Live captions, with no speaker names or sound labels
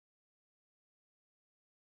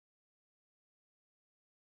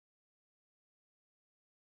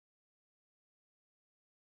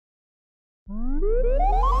You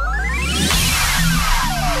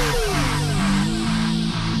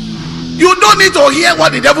don't need to hear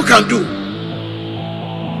what the devil can do.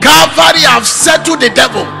 Calvary have settled the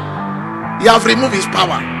devil. He have removed his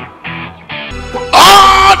power.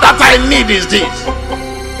 All that I need is this.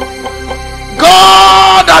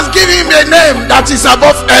 God has given me a name that is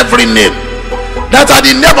above every name. That at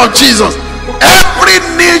the name of Jesus, every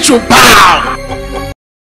knee should bow.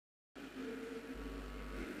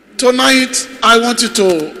 Tonight, I want you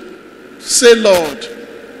to say, Lord,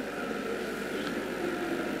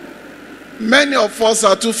 many of us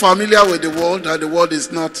are too familiar with the world that the world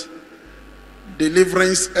is not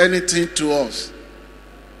delivering anything to us.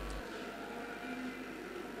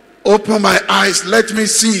 Open my eyes, let me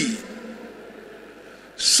see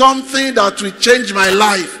something that will change my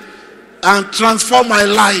life and transform my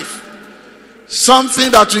life.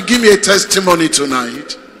 Something that will give me a testimony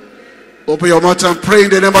tonight. Open your mouth and pray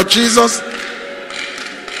in the name of Jesus.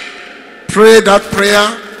 Pray that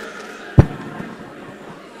prayer.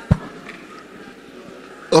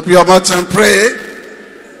 Open your mouth and pray.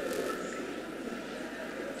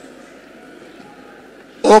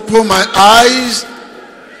 Open my eyes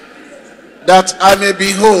that I may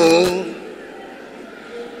behold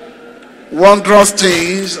wondrous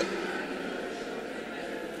things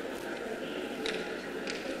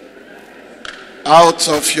out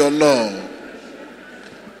of your law.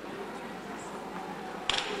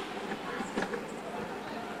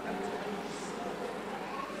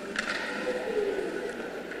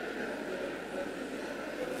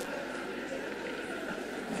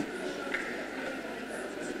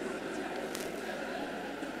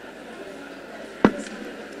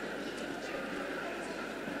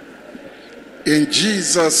 In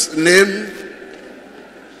Jesus' name,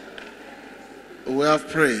 we have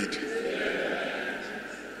prayed.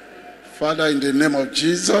 Father, in the name of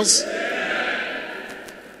Jesus,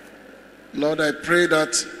 Lord, I pray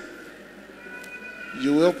that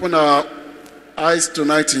you will open our eyes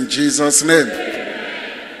tonight in Jesus' name.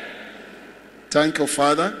 Thank you,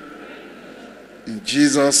 Father. In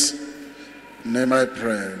Jesus' name I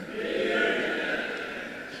pray.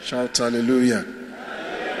 Shout hallelujah.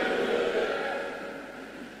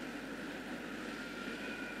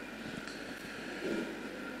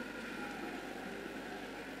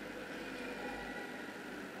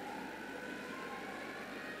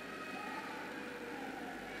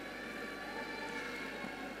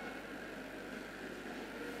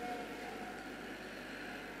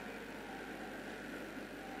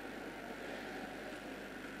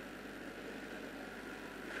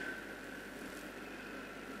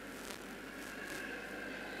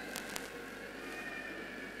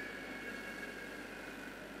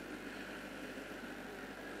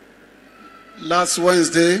 Last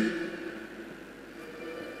Wednesday,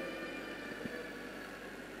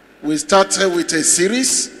 we started with a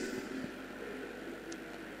series.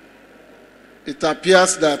 It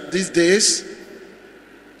appears that these days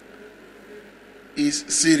is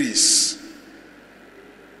series.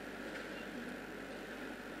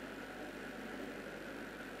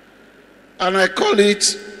 And I call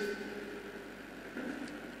it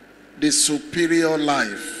the superior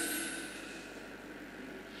life.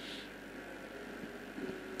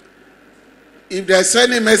 If there's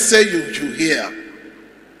any message you should hear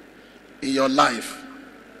in your life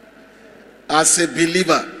as a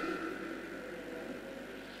believer,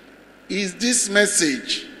 is this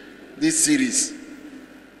message, this series,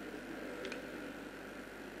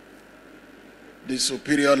 the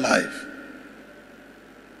superior life.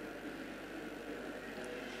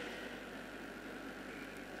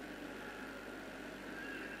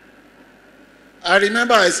 I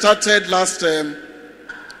remember I started last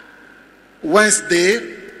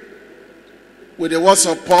Wednesday with the words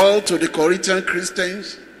of Paul to the Corinthian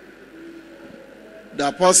Christians. The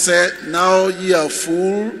apostle said, now ye are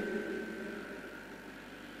full,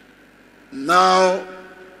 now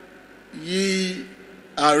ye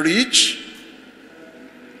are rich,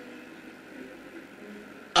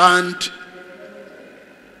 and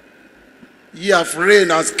ye have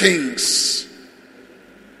reigned as kings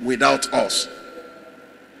without us.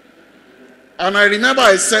 And I remember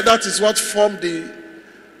I said that is what formed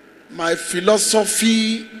my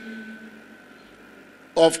philosophy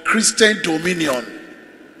of Christian dominion.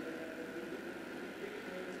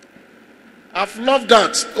 I've loved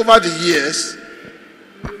that over the years.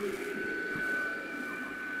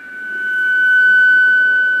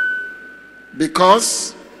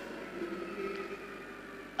 Because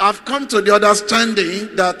I've come to the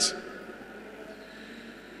understanding that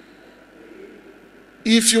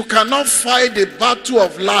if you cannot fight the battle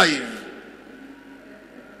of life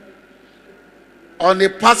on a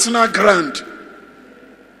personal ground,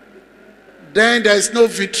 then there is no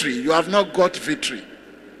victory. You have not got victory.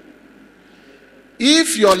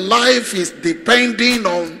 If your life is depending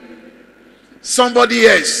on somebody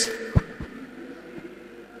else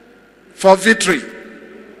for victory,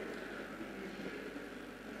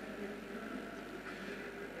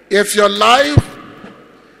 if your life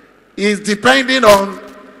is depending on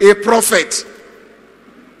a prophet,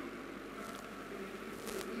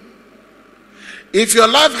 if your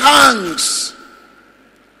life hangs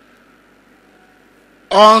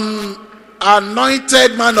on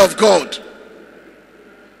anointed man of God,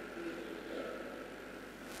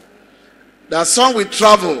 that some will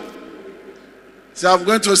travel, say, I'm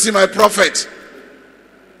going to see my prophet.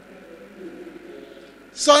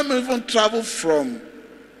 Some even travel from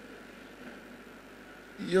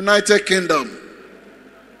United Kingdom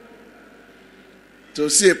to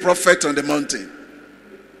see a prophet on the mountain.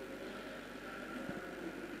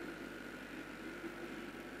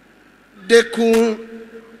 They could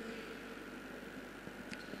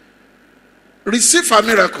receive a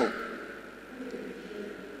miracle.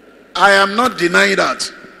 I am not denying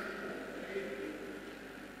that.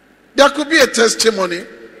 There could be a testimony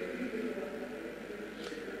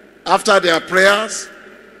after their prayers,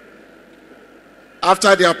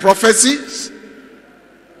 after their prophecies.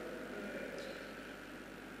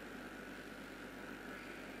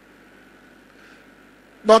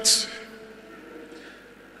 But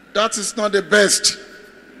that is not the best.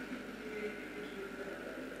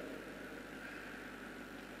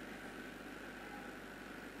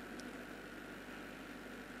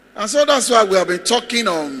 And so that's why we have been talking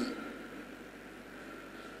on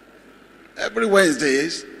every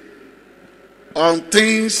Wednesdays on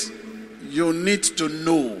things you need to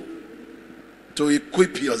know to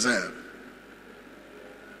equip yourself.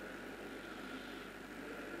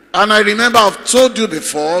 And I remember I've told you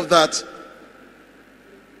before that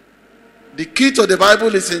the key to the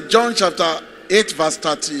Bible is in John chapter 8 verse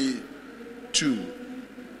 32.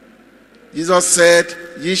 Jesus said,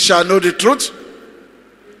 ye shall know the truth,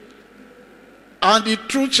 and the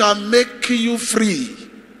truth shall make you free.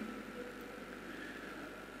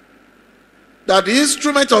 That the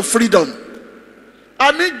instrument of freedom,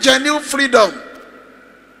 I mean genuine freedom,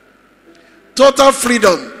 total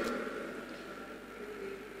freedom,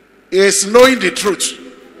 is knowing the truth.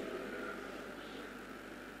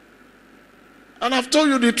 And I've told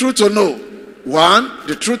you the truth to know. One,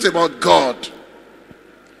 the truth about God.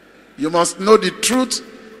 You must know the truth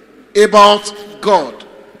about God.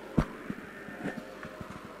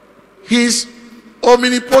 His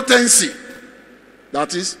omnipotency,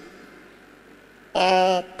 that is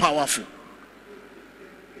all powerful.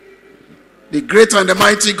 The great and the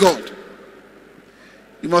mighty God.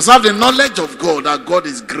 You must have the knowledge of God, that God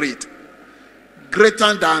is great.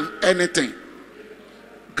 Greater than anything.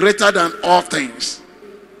 Greater than all things.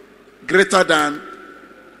 Greater than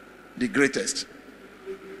the greatest.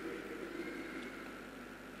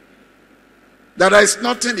 That there is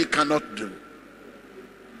nothing he cannot do.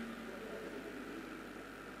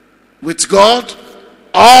 With God,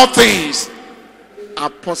 all things are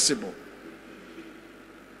possible.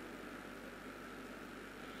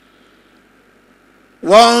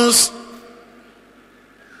 Once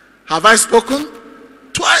have I spoken,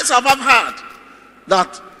 twice have I heard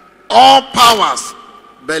that all powers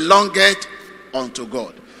belongeth unto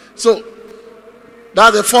God. So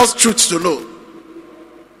that's the first truth to know.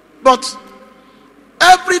 But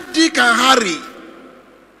every Dick and Harry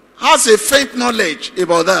has a faint knowledge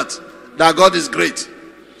about that God is great.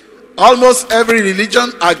 Almost every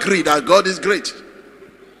religion agree that God is great.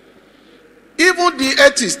 Even the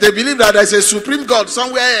atheists, they believe that there is a supreme God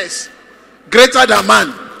somewhere else, greater than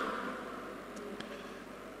man.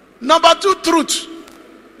 Number two truth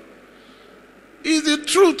is the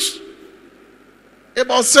truth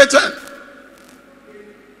about Satan.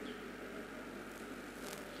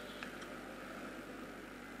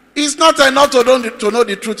 It's not enough to know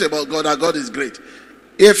the truth about God, that God is great.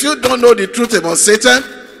 If you don't know the truth about Satan,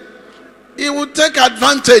 he will take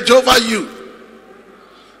advantage over you.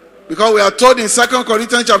 Because we are told in 2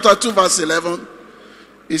 Corinthians chapter 2 verse 11,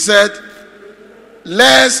 he said,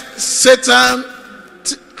 lest Satan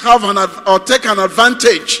take an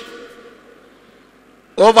advantage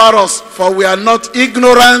over us, for we are not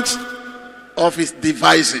ignorant of his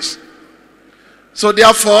devices. So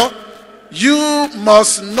therefore, you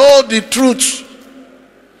must know the truth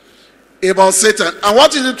about Satan. And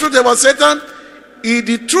what is the truth about Satan?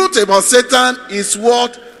 The truth about Satan is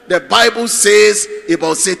what the Bible says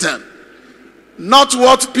about Satan. Not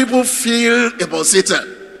what people feel about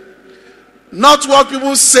Satan. Not what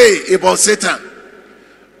people say about Satan.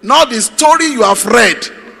 not the story you have read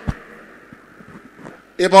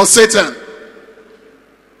about Satan.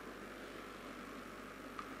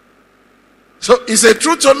 So it's a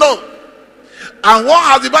truth to know. And what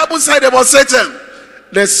has the Bible said about Satan?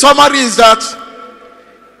 The summary is that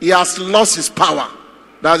he has lost his power.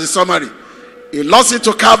 That's the summary. He lost it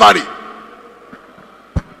to Calvary.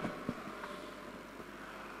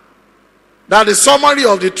 That's the summary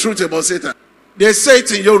of the truth about Satan. They say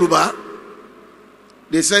it in Yoruba.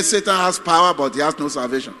 They say Satan has power, but he has no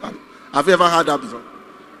salvation. Have you ever heard that before?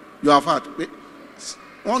 You have heard.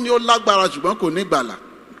 On your lágbára ṣùgbọ́n kò ní ìgbàlà.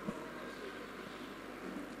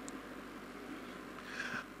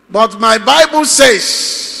 But my Bible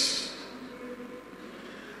says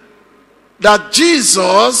that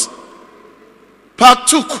Jesus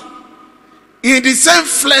partook in the same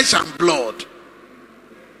flesh and blood.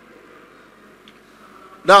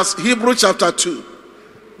 That's Hebrews chapter 2,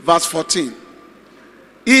 verse 14.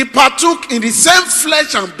 He partook in the same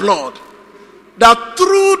flesh and blood, that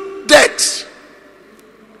through death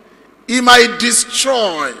he might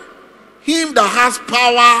destroy him that has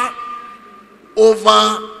power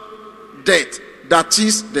over death, that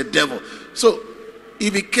is the devil. So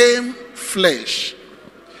he became flesh.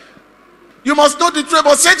 You must know the truth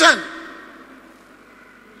about Satan.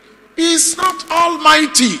 He is not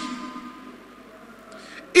almighty.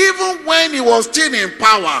 Even when he was still in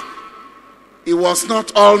power, he was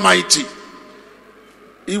not almighty.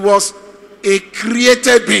 He was a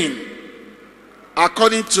created being,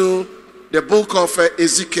 according to the book of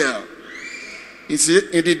Ezekiel. It's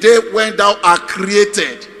in the day when thou art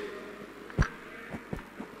created,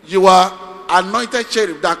 you are anointed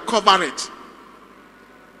cherub that cover it,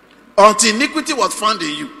 until iniquity was found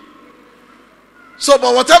in you. So,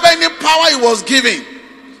 but whatever any power he was giving,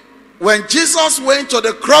 when Jesus went to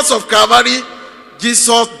the cross of Calvary,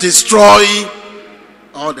 Jesus destroyed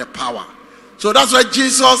all the power. So that's why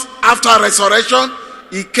Jesus, after resurrection,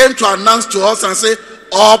 he came to announce to us and say,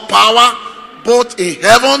 all power, both in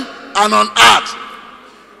heaven and on earth.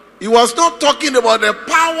 He was not talking about the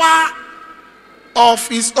power of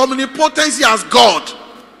his omnipotency as God.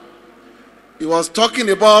 He was talking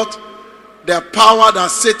about the power that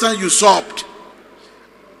Satan usurped.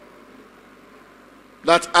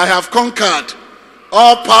 That I have conquered.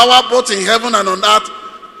 All power, both in heaven and on earth,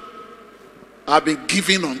 have been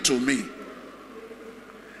given unto me.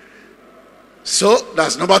 So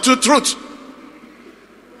that's number two truth.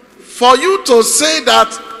 For you to say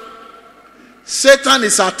that Satan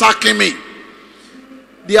is attacking me,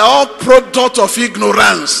 they are all product of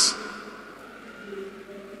ignorance.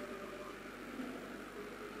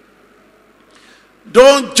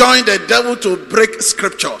 Don't join the devil to break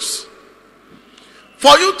scriptures.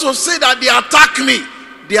 For you to say that they attack me,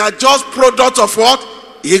 they are just product of what?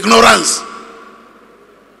 Ignorance.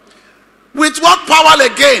 With what power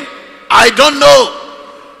again? I don't know.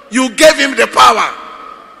 You gave him the power.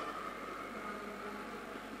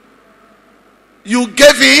 You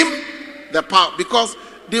gave him the power, because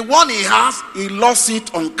the one he has, he lost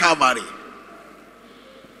it on Calvary.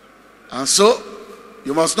 And so,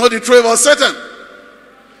 you must know the truth about Satan.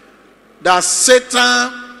 That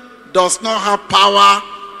Satan does not have power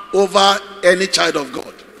over any child of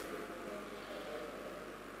God.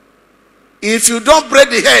 If you don't break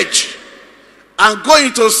the hedge and go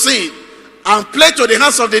into sin and play to the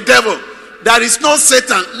hands of the devil, there is no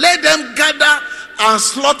Satan. Let them gather and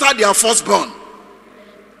slaughter their firstborn.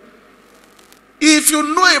 If you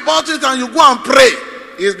know about it and you go and pray,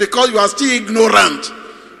 it's because you are still ignorant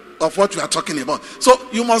of what we are talking about. So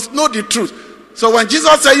you must know the truth. So when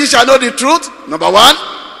Jesus said, you shall know the truth, number one,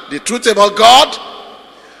 the truth about God.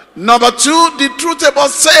 Number two, the truth about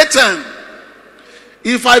Satan.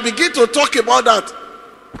 If I begin to talk about that,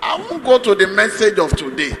 I won't go to the message of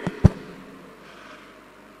today.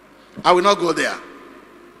 I will not go there.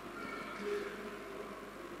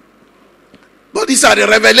 But these are the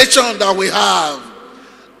revelations that we have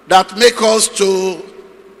that make us to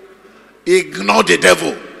ignore the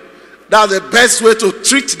devil. That's the best way to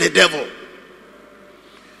treat the devil.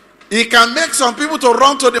 He can make some people to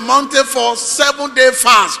run to the mountain for 7-day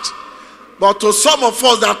fast. But to some of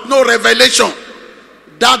us that know revelation,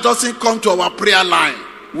 that doesn't come to our prayer line.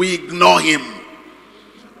 We ignore him.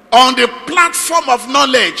 On the platform of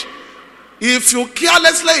knowledge, if you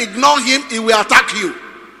carelessly ignore him, he will attack you.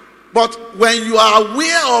 But when you are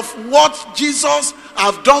aware of what Jesus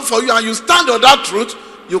has done for you and you stand on that truth,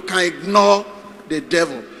 you can ignore the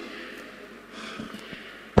devil.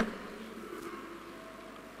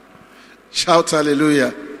 Shout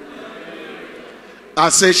hallelujah. I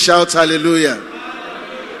say shout hallelujah.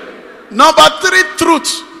 Number three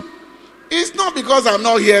truth It's not because I'm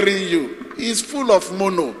not hearing you. It's full of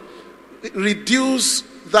mono. Reduce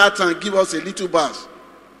that and give us a little bass.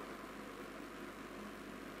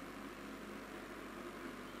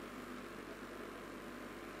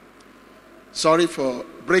 Sorry for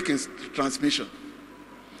breaking transmission.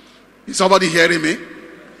 Is somebody hearing me?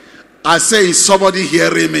 I say, is somebody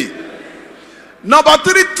hearing me? Number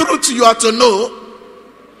 3 truth you have to know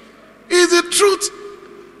is the truth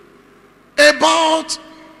about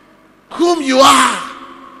whom you are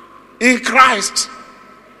in Christ.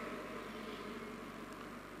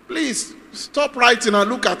 Please stop writing and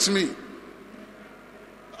look at me.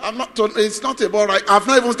 It's not about right. I've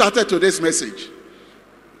not even started today's message.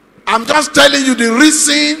 I'm just telling you the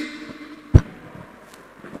reason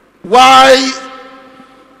why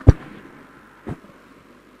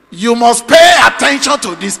you must pay attention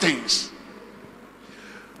to these things.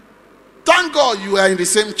 Thank God you are in the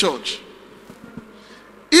same church.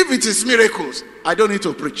 If it is miracles, I don't need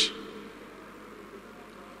to preach.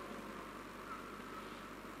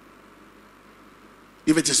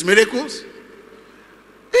 If it is miracles,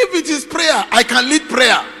 if it is prayer, I can lead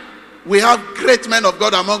prayer. We have great men of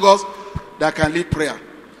God among us that can lead prayer.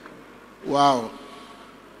 Wow.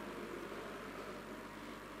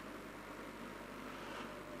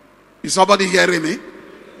 Is somebody hearing me?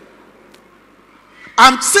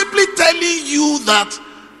 I'm simply telling you that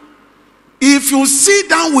if you sit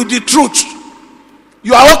down with the truth,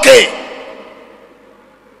 you are okay.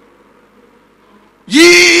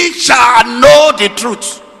 Ye shall know the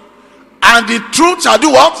truth, and the truth shall do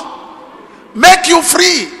what? Make you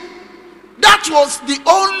free. That was the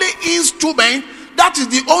only instrument, that is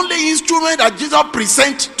the only instrument that Jesus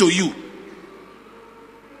presents to you.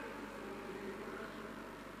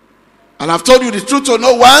 And I've told you the truth to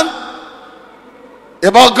no one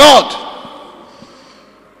about God.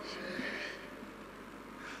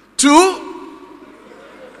 2,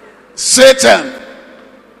 Satan.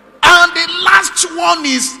 And the last one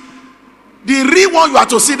is the real one you have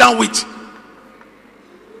to sit down with.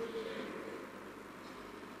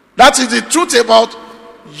 That is the truth about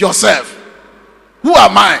yourself. Who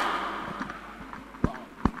am I?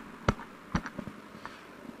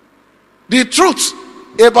 The truth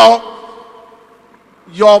about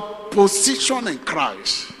your position in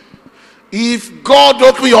Christ. If God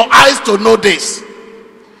open your eyes to know this,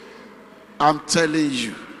 I'm telling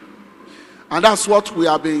you. And that's what we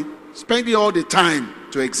have been spending all the time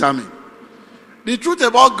to examine. The truth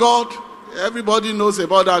about God, everybody knows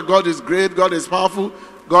about that. God is great, God is powerful,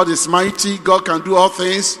 God is mighty, God can do all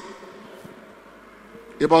things.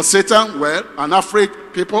 About Satan, well, an afraid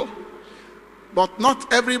people. But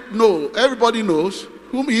not everybody knows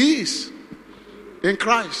whom he is in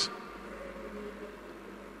Christ.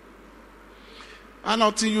 And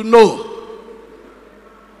until you know,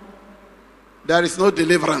 there is no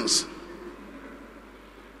deliverance.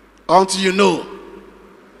 Until you know,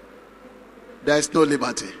 there is no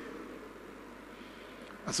liberty.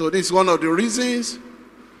 And so this is one of the reasons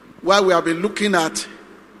why we have been looking at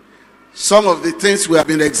some of the things we have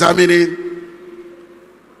been examining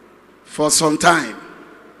for some time.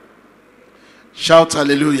 Shout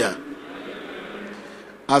hallelujah.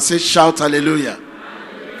 I say shout hallelujah.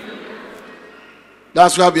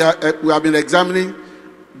 That's why we have been examining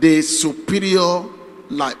the superior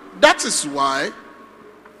life. That is why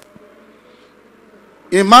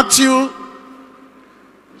in Matthew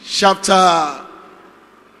chapter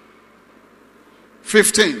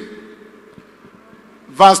 15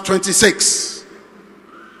 verse 26,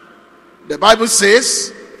 the Bible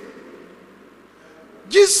says,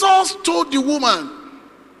 Jesus told the woman,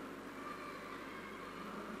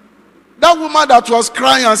 that woman that was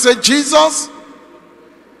crying and said, Jesus,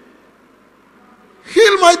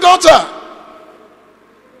 heal my daughter.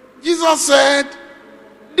 Jesus said,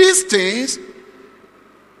 these things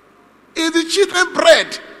is the children's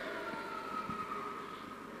bread.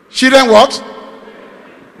 Children what?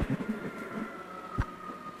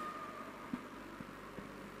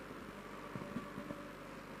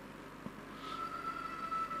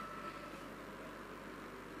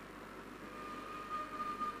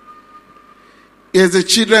 Is the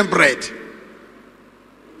children's bread.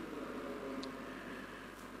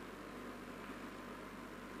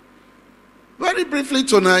 Very briefly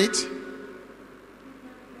tonight,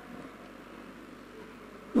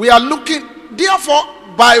 we are looking, therefore,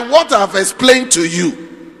 by what I've explained to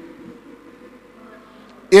you,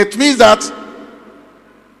 it means that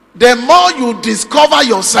the more you discover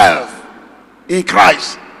yourself in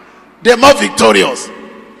Christ, the more victorious.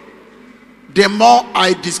 The more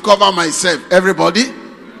I discover myself. Everybody?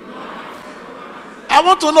 I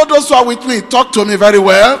want to know those who are with me. Talk to me very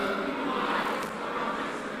well.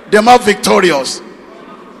 the more victorious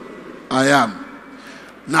I am.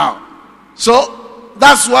 Now, so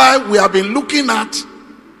that's why we have been looking at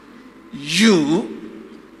you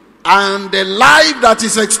and the life that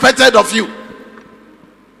is expected of you.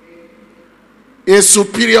 A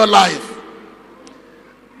superior life.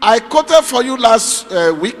 I quoted for you last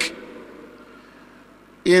week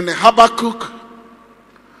in Habakkuk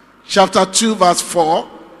chapter 2 verse 4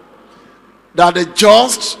 that the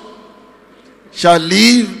just shall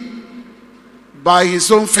live by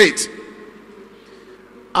his own faith.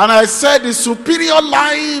 And I said the superior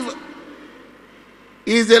life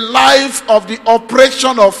is the life of the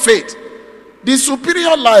operation of faith. The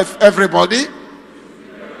superior life, everybody,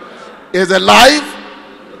 is a life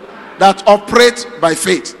that operates by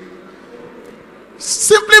faith.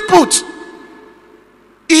 Simply put,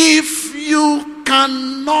 if you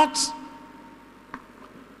cannot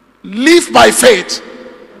live by faith,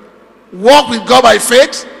 walk with God by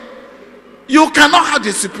faith, you cannot have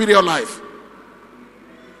the superior life.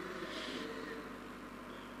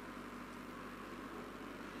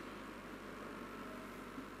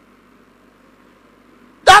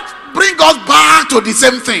 That brings us back to the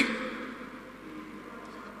same thing.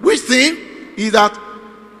 Which thing? Is that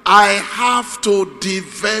I have to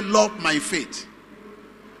develop my faith.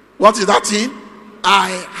 What is that thing? I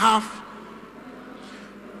have.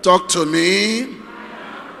 Talk to me.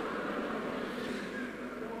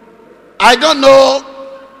 I don't know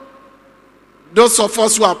those of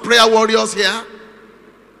us who are prayer warriors here,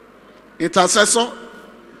 intercessor.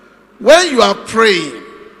 When you are praying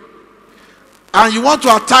and you want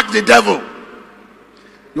to attack the devil,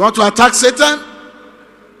 you want to attack Satan,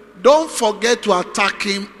 don't forget to attack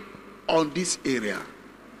him on this area.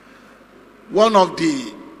 One of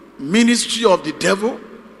the ministry of the devil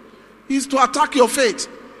is to attack your faith,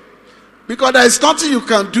 because there is nothing you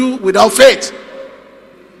can do without faith.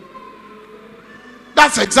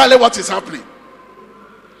 That's exactly what is happening.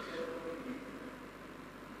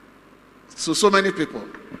 So many people,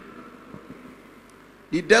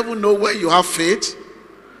 the devil knows when you have faith,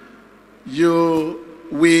 you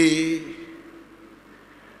will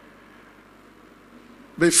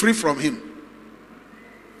be free from him.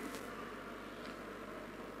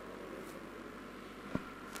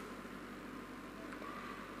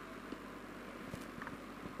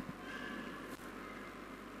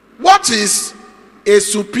 What is a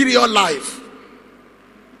superior life?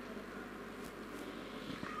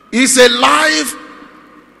 It's a life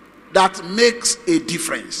that makes a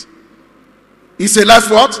difference. It's a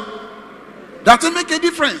life what? That will make a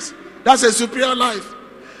difference. That's a superior life.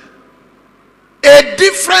 A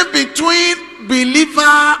difference between believer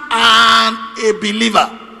and a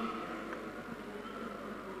believer.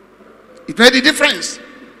 It made a difference.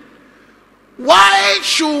 Why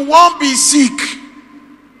should one be sick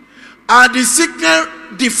and the sickness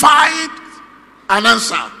defied an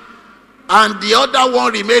answer, and the other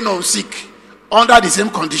one remain on sick under the same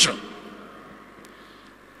condition?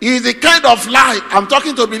 Is the kind of life, I'm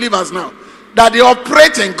talking to believers now, that they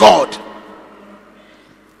operate in God.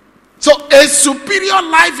 So a superior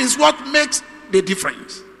life is what makes the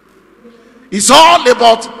difference. It's all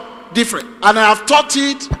about different. And I have taught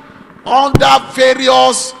it under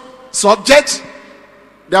various subjects.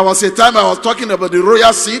 There was a time I was talking about the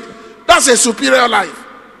royal seed. That's a superior life.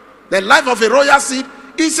 The life of a royal seed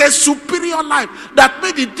is a superior life that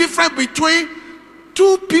made the difference between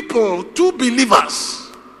two people, two believers.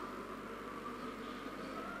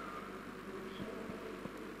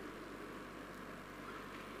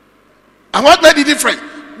 And what made the difference?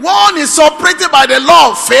 One is operating by the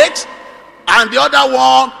law of faith, and the other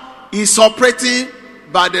one is operating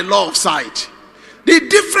by the law of sight. The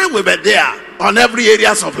difference will be there on every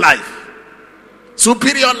areas of life.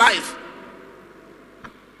 Superior life.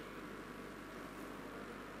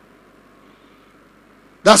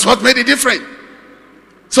 That's what made the difference.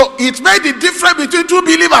 So it made the difference between two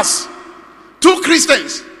believers, two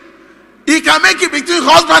Christians. It can make it between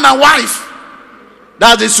husband and wife.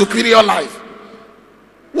 That's the superior life.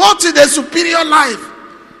 What is the superior life?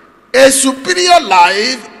 A superior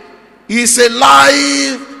life is a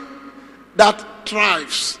life that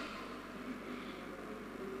thrives,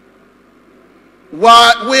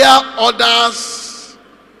 where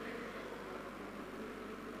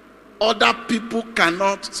other people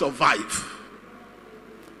cannot survive.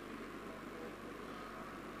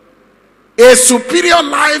 A superior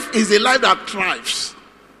life is a life that thrives.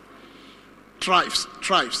 Thrives.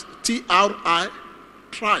 T-R-I,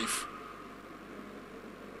 thrive.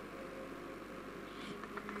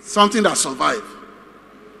 Something that survives.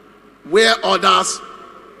 Where others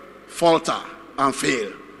falter and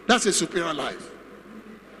fail. That's a superior life.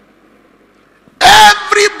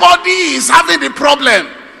 Everybody is having the problem.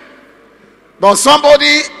 But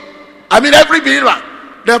every believer,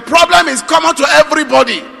 the problem is common to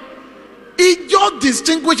everybody. He just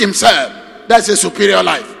distinguishes himself. That's a superior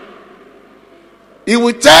life. He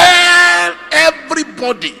will tell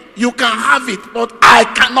everybody, you can have it, but I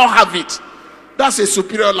cannot have it. That's a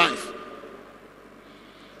superior life.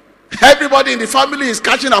 Everybody in the family is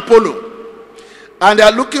catching Apollo, and they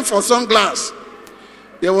are looking for sunglasses.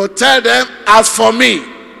 They will tell them, as for me,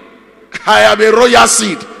 I am a royal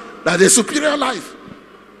seed. That's a superior life.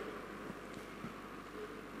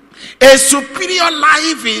 A superior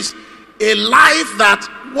life is a life that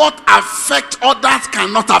what affects others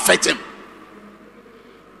cannot affect him.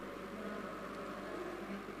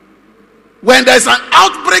 When there's an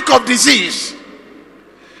outbreak of disease,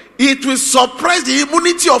 it will suppress the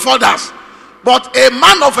immunity of others. But a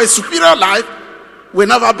man of a superior life will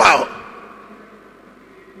never bow.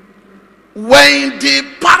 When the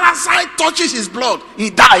parasite touches his blood, he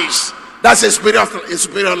dies. That's a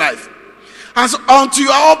superior life. And so until you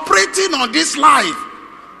are operating on this life,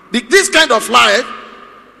 this kind of life,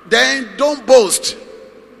 then don't boast.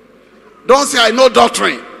 Don't say, I know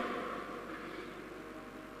doctrine.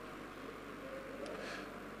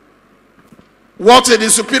 What is the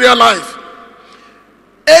superior life?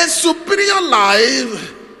 A superior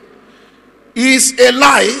life is a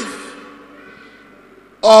life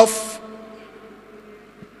of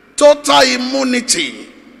total immunity,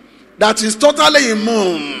 that is totally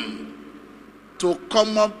immune to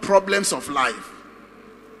common problems of life.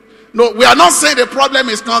 No, we are not saying the problem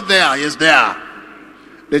is not there. It's there.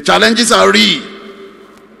 The challenges are real.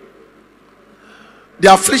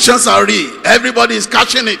 The afflictions are real. Everybody is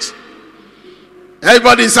catching it.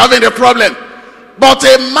 Everybody is having a problem. But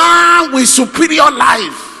a man with superior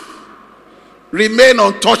life remains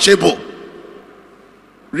untouchable,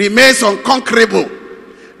 remains unconquerable.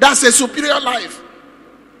 That's a superior life.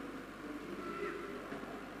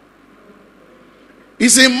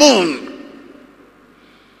 He's immune.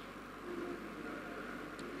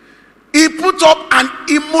 He put up an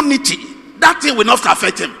immunity. That thing will not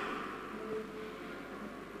affect him.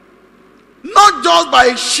 Not just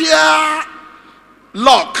by sheer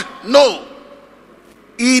luck. No.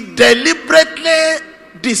 He deliberately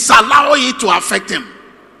disallows it to affect him.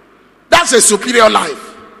 That's a superior life.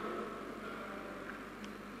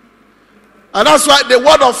 And that's why the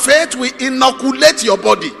word of faith will inoculate your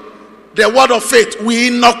body. The word of faith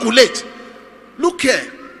will inoculate. Look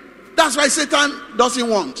here. That's why Satan doesn't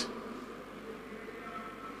want.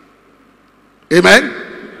 Amen.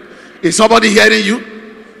 Is somebody hearing you?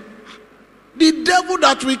 The devil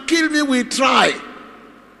that will kill me will try.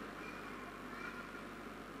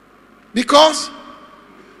 Because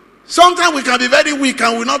sometimes we can be very weak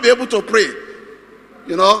and will not be able to pray.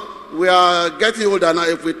 You know, we are getting older now.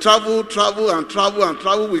 If we travel,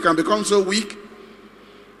 we can become so weak.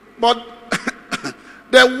 But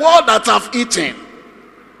the word that I've eaten,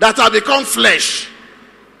 that have become flesh,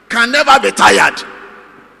 can never be tired.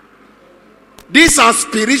 These are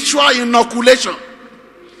spiritual inoculation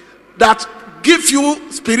that give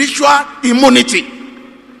you spiritual immunity.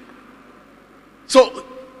 So,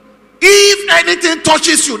 if anything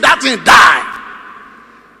touches you, that thing die.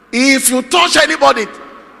 If you touch anybody,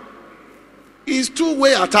 it's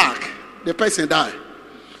two-way attack. The person die.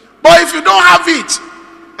 But if you don't have it,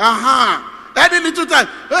 any little time,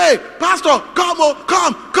 hey, pastor, come,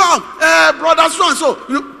 brother so and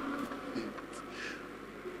so.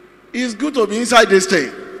 It's good to be inside this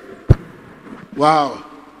thing. Wow.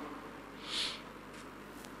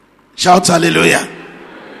 Shout hallelujah.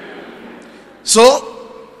 So,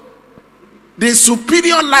 the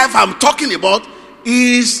superior life I'm talking about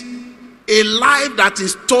is a life that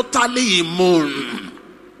is totally immune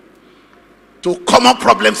to common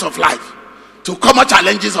problems of life, to common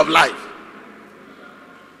challenges of life.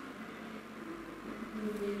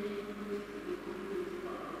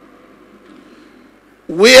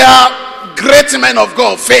 Where great men of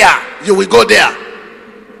God fail, you will go there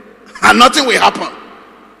and nothing will happen.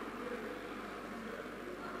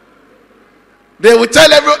 They will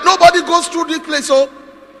tell everyone, nobody goes through this place. So,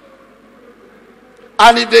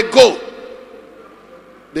 and if they go,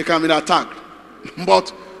 they can be attacked.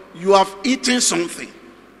 But you have eaten something.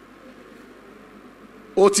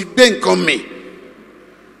 Oti ben come me.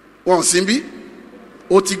 One simbi.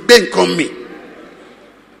 Oti ben come me.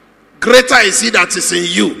 Greater is he that is in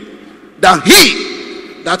you than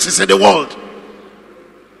he that is in the world.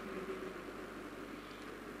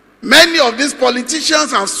 Many of these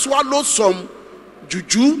politicians have swallowed some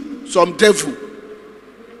juju, some devil,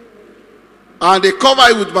 and they cover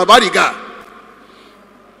it with babariga.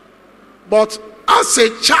 But as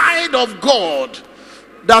a child of God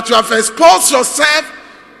that you have exposed yourself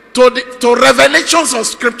to revelations of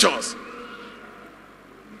scriptures.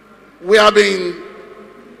 We have been,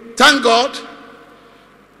 thank God,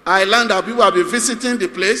 I learned that people have been visiting the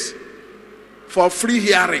place for free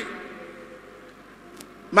hearing.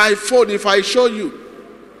 My phone, if I show you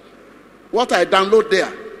what I download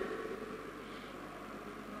there,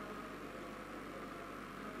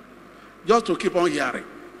 just to keep on hearing,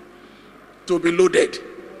 to be loaded,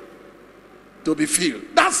 to be filled.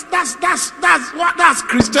 That's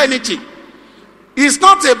Christianity. It's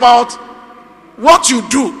not about what you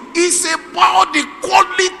do. It's about the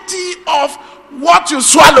quality of what you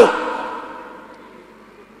swallow.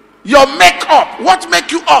 Your makeup, what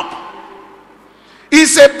make you up.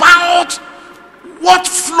 It's about what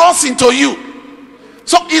flows into you.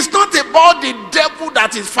 So it's not about the devil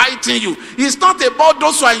that is fighting you. It's not about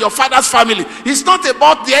those who are in your father's family. It's not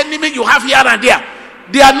about the enemy you have here and there.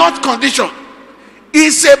 They are not conditioned.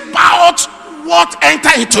 It's about what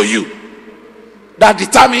enter into you that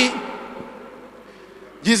determine.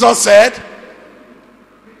 Jesus said,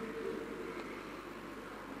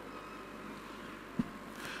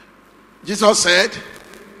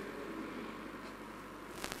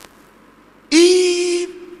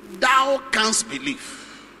 if thou canst believe,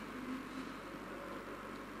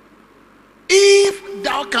 if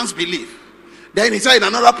thou canst believe. Then he said in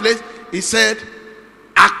another place, he said,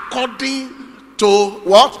 according to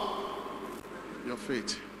what? Your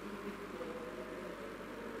faith.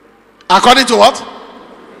 According to what?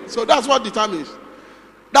 So that's what determines.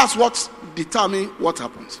 That's what determines what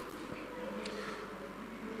happens.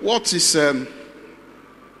 What is a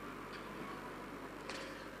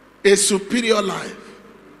superior life?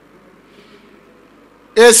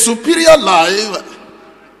 A superior life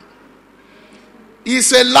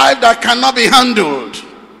is a life that cannot be handled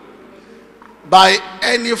by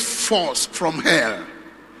any force from hell.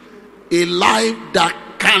 A life that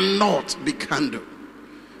cannot be handled.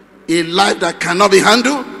 A life that cannot be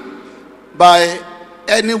handled by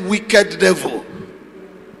any wicked devil.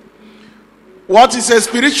 What is a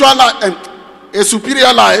spiritual life? A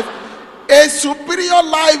superior life? A superior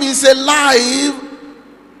life is a life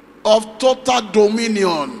of total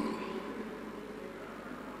dominion.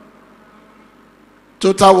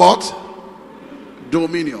 Total what?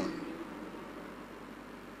 Dominion.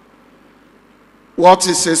 What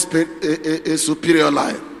is a superior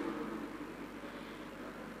life?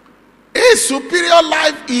 A superior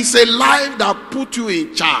life is a life that puts you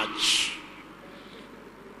in charge.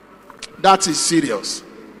 That is serious.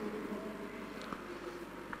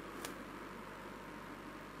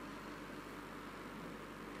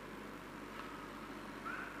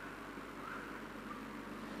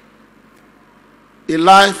 A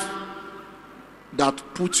life that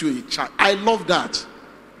puts you in charge. I love that.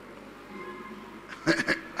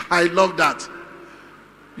 I love that.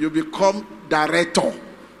 You become director.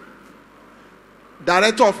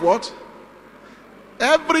 Director of what?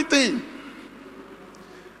 Everything.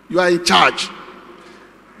 You are in charge.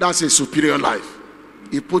 That's a superior life.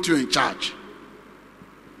 He put you in charge.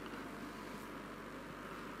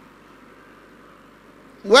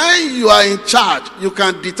 When you are in charge, you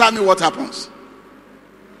can determine what happens.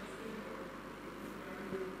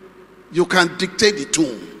 You can dictate the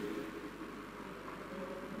tune.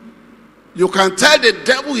 You can tell the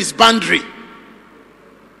devil his boundary.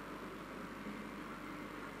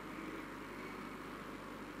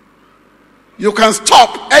 You can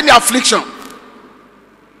stop any affliction.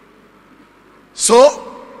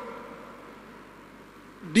 So,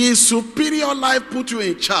 the superior life puts you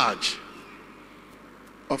in charge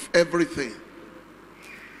of everything.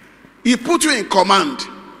 He put you in command.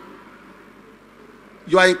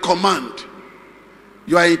 You are in command.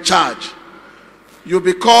 You are in charge. You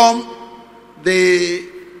become the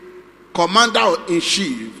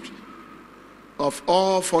commander-in-chief of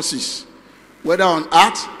all forces, whether on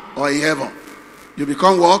earth or in heaven. You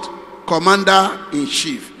become what?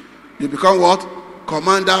 Commander-in-chief. You become what?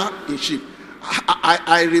 Commander-in-chief.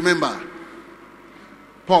 I remember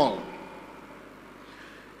Paul.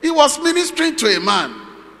 He was ministering to a man.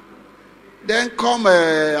 Then come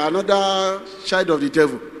another child of the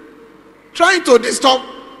devil, trying to disturb.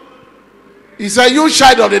 He said, you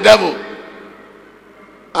child of the devil,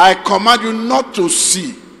 I command you not to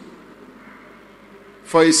see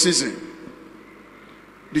for a season.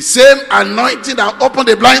 The same anointing that opened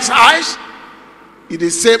the blind's eyes is the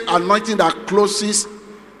same anointing that closes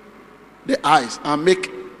the eyes and make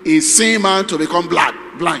a seeing man to become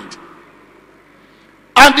blind.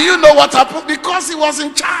 And do you know what happened? Because he was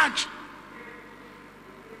in charge.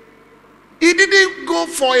 He didn't go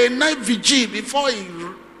for a night vigil before he...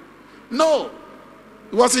 No.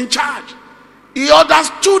 He was in charge. He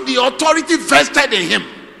understood the authority vested in him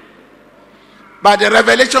by the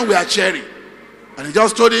revelation we are sharing. And he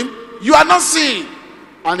just told him, you are not seeing.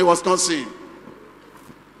 And he was not seeing.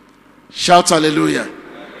 Shout hallelujah.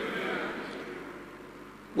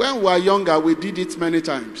 When we were younger, we did it many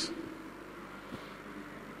times.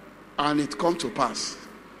 And it come to pass.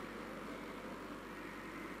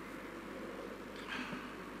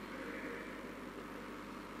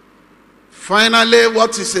 Finally,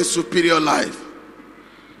 what is a superior life?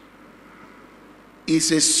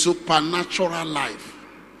 It's a supernatural life.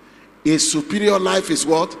 A superior life is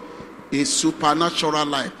what? A supernatural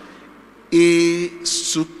life. A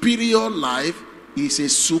superior life is a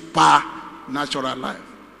supernatural life.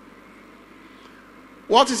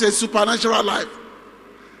 What is a supernatural life?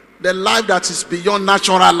 The life that is beyond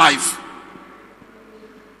natural life.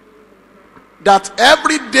 That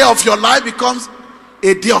every day of your life becomes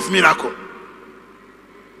a day of miracle.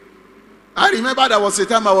 I remember there was a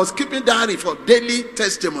time I was keeping diary for daily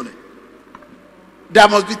testimony. There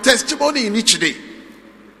must be testimony in each day.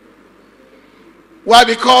 Why?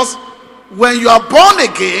 Because when you are born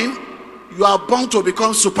again, you are born to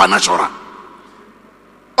become supernatural.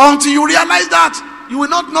 Until you realize that, you will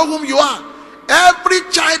not know whom you are. Every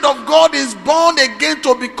child of God is born again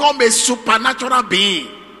to become a supernatural being.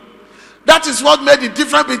 That is what made the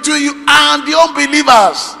difference between you and the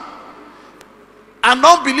unbelievers. An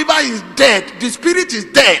unbeliever is dead. The spirit is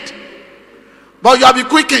dead. But you have been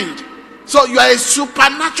quickened. So you are a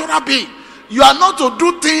supernatural being. You are not to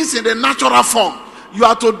do things in the natural form. You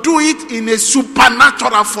are to do it in a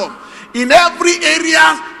supernatural form. In every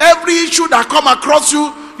area, every issue that come across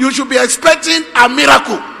you, you should be expecting a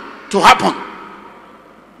miracle to happen.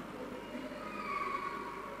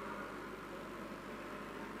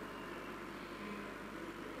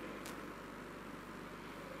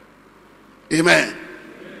 Amen.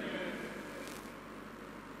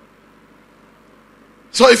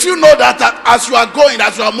 So if you know that as you are going,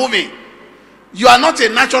 as you are moving, you are not a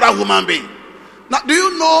natural human being. Now, do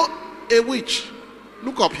you know a witch?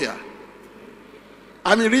 Look up here.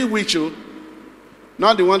 I mean, real witch,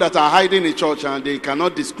 not the one that are hiding in church and they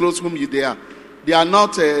cannot disclose whom they are. They are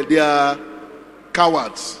not, they are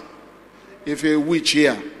cowards. If you're a witch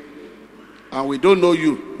here and we don't know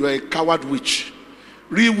you, you are a coward witch.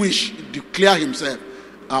 Real witch declare himself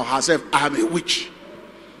or herself, I am a witch.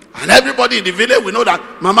 And everybody in the village will know that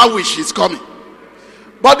Mama Witch is coming.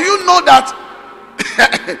 But do you know that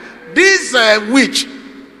this witch,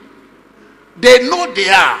 they know they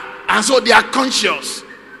are, and so they are conscious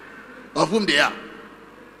of whom they are.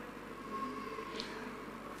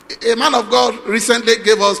 A man of God recently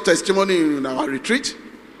gave us testimony in our retreat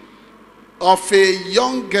of a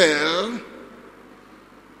young girl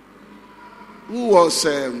who was,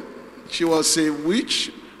 she was a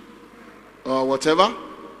witch or whatever.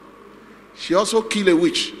 She also killed a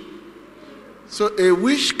witch. So a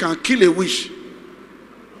witch can kill a witch.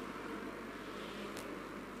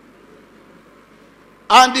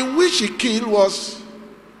 And the witch she killed was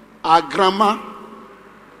her grandma.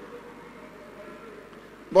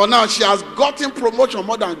 But now she has gotten promotion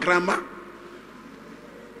more than grandma.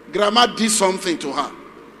 Grandma did something to her.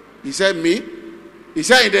 He said, me? He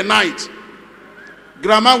said in the night,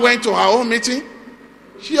 grandma went to her own meeting.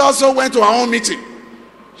 She also went to her own meeting.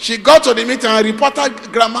 She got to the meeting and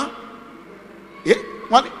reported grandma. Yeah?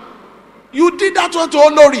 What? You did that one to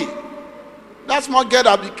Olori. That small girl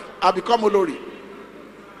I become Olori.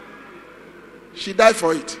 She died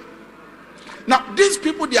for it. Now, these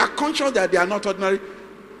people, they are conscious that they are not ordinary.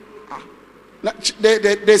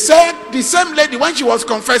 They said, the same lady, when she was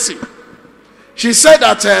confessing, she said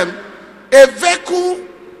that a vehicle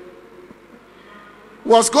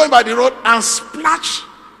was going by the road and splashed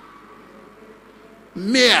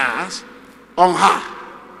smears on her.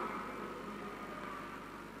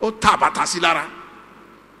 Oh, tabata silara.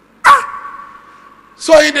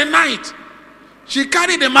 So in the night, she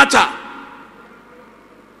carried the matter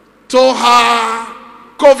to her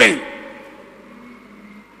coven.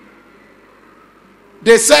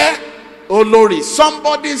 They say, oh Lord,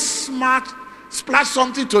 somebody smart splashed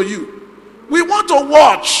something to you. We want to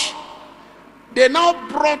watch. They now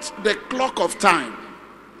brought the clock of time.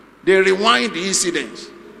 They rewind the incidents.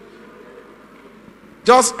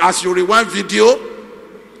 Just as you rewind video,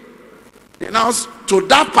 they now, to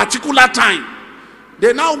that particular time,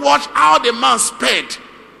 they now watch how the man sped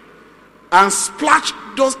and splashed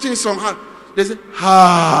those things on her. They say,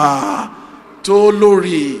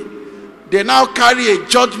 Tolori. They now carry a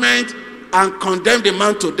judgment and condemn the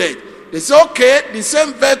man to death. They say, okay, the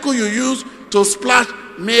same vehicle you use to splash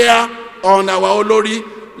mare on our Olori,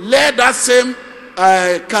 let that same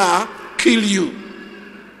car kill you.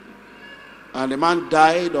 And the man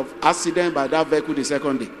died of accident by that vehicle the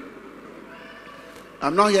second day.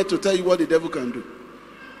 I'm not here to tell you what the devil can do.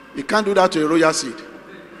 He can't do that to a royal seed.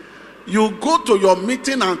 You go to your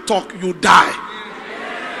meeting and talk, you die.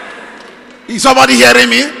 Is somebody hearing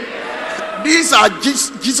me? These are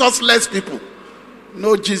Jesus-less people.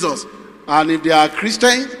 No Jesus. And if they are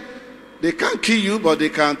Christians, they can't kill you, but they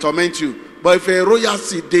can torment you. But if a royal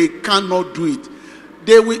seed, they cannot do it.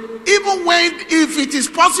 They will, even when, if it is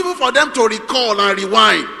possible for them to recall and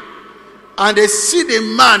rewind, and they see the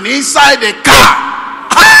man inside the car,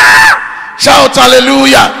 shout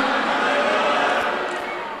hallelujah.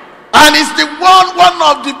 And it's the one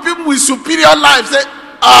of the people with superior life say,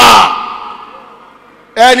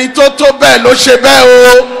 ẹni tó tó bẹ́ẹ̀ ló ṣe bẹ́ẹ̀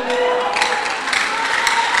o.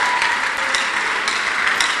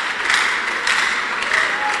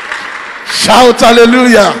 Shout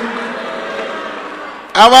hallelujah.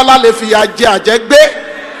 Àwa la lè fi àjẹ àjẹgbé.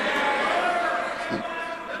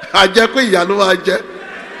 Àjẹpé ìyà ló máa jẹ.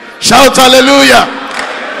 Shout hallelujah.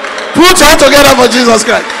 Put your hand together for Jesus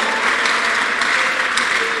Christ.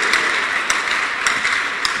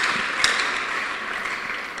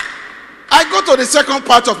 I go to the second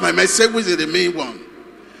part of my message, which is the main one.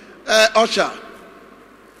 Usher,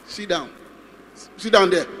 sit down. Sit down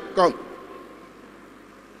there. Come.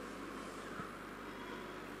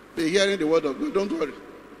 They're hearing the word of God. Don't worry.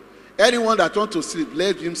 Anyone that wants to sleep,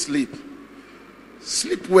 let him sleep.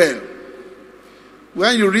 Sleep well.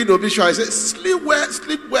 When you read obituary, say, sleep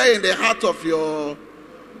well in the heart of your,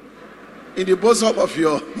 in the bosom of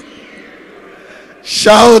your.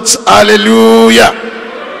 Shout hallelujah.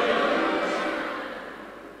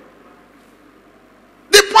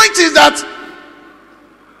 The point is that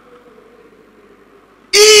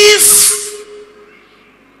if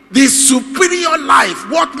the superior life,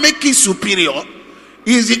 what makes it superior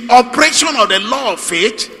is the operation of the law of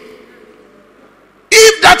faith.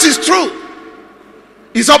 If that is true,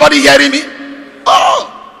 is somebody hearing me? Oh,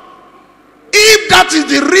 if that is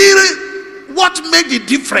the real, what makes the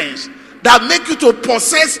difference that make you to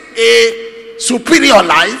possess a superior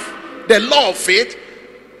life, the law of faith,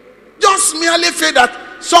 just merely say that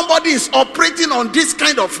somebody is operating on this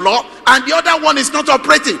kind of law and the other one is not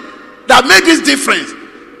operating, that make this difference,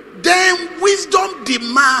 then wisdom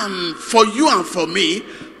demand for you and for me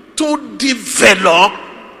to develop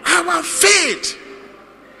our faith.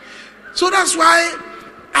 So that's why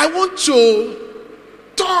I want to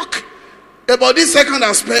talk about this second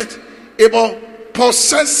aspect, about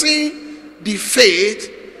possessing the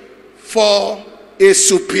faith for a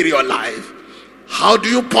superior life. How do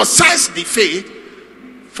you possess the faith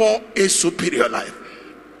for a superior life?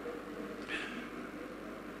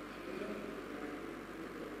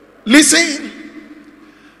 Listen,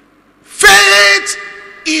 faith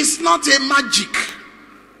is not a magic.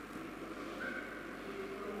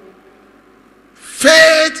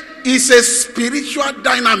 Faith is a spiritual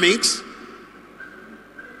dynamics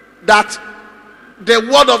that the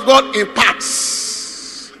word of God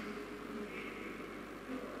imparts.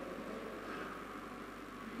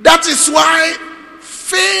 That is why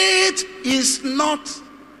faith is not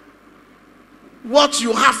what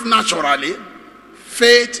you have naturally.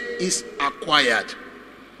 Faith is acquired.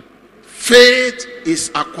 Faith is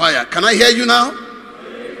acquired. Can I hear you now?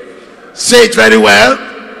 Say it very well.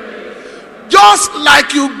 Just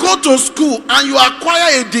like you go to school and you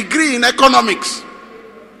acquire a degree in economics.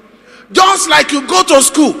 Just like you go to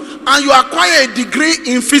school and you acquire a degree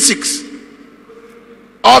in physics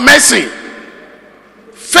or medicine.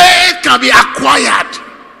 Faith can be acquired.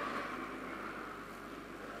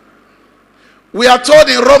 We are told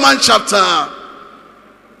in Romans chapter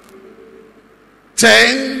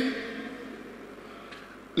 10.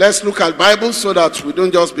 Let's look at Bible so that we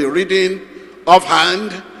don't just be reading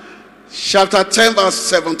offhand. Chapter 10 verse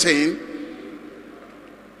 17.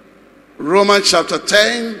 Romans chapter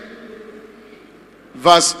 10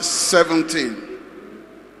 verse 17.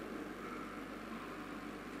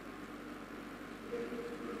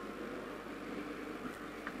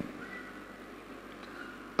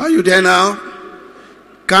 Are you there now?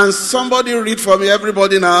 Can somebody read for me,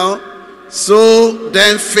 everybody now? So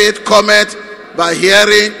then faith cometh by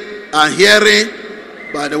hearing, and hearing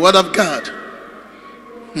by the word of God.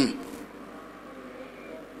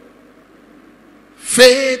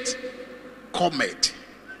 Faith cometh.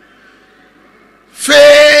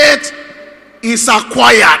 Faith is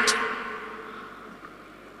acquired.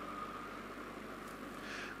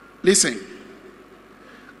 Listen,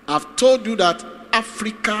 I've told you that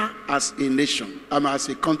Africa as a nation, as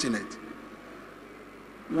a continent,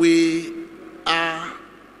 we are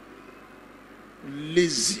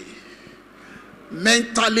lazy.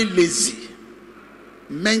 Mentally lazy.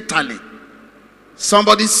 Mentally.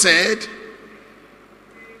 Somebody said,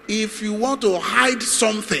 if you want to hide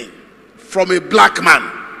something from a black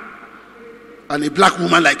man and a black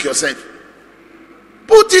woman like yourself,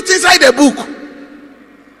 put it inside a book.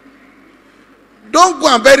 Don't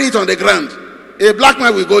go and bury it on the ground. A black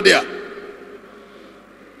man will go there.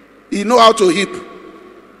 He know how to heap.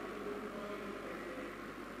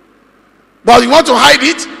 But you want to hide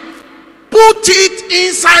it? Put it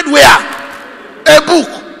inside where? A book.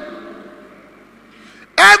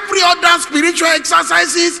 Every other spiritual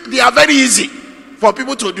exercises, they are very easy for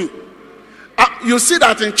people to do. You see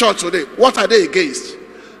that in church today. What are they against?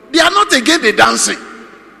 They are not against the dancing.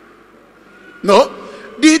 No.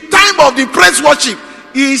 The time of the praise worship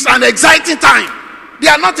is an exciting time. They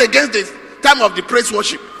are not against the time of the praise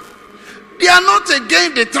worship. They are not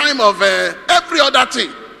against the time of every other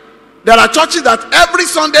thing. There are churches that every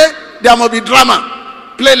Sunday there must be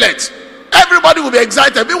drama, playlet. Everybody will be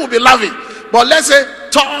excited. People will be laughing. But let's say,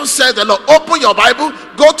 thus said the Lord, open your Bible,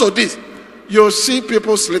 go to this. You'll see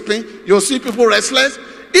people sleeping. You'll see people restless.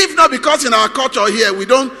 If not because in our culture here, we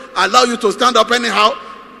don't allow you to stand up anyhow,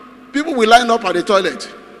 people will line up at the toilet.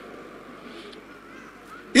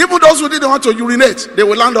 Even those who didn't want to urinate, they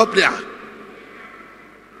will land up there.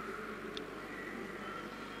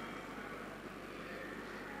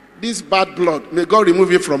 This bad blood, may God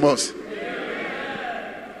remove it from us.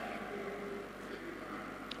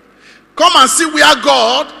 Come and see where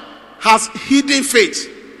God has hidden faith.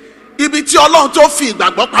 Ibi tí Ọlọ́run tó fi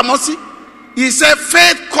ìgbàgbọ́ pamọ́ sí. He said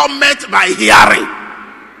faith cometh by hearing.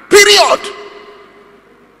 Period.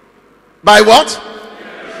 By what?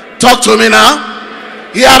 Talk to me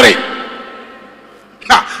now. Hearing.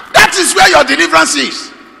 Now, that is where your deliverance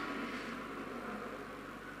is.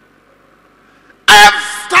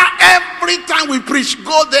 Every time we preach,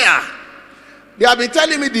 go there. They have been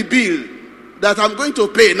telling me the bill that I'm going to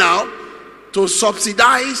pay now to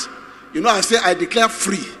subsidize. You know, I say I declare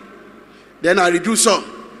free. Then I reduce some.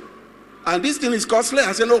 And this thing is costly.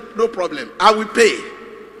 I say no problem. I will pay.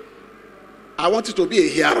 I want you to be a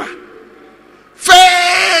hearer.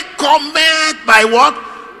 Faith cometh by what?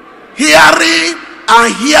 Hearing,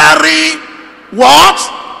 and hearing what?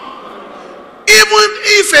 Even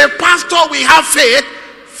if a pastor will have faith,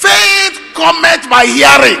 faith cometh by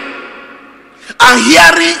hearing, and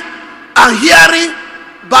hearing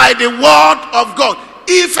by the word of God.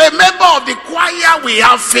 If a member of the choir will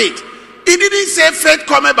have faith, he didn't say faith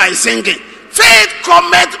cometh by singing. Faith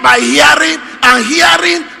cometh by hearing, and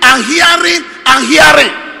hearing, and hearing, and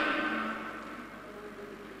hearing.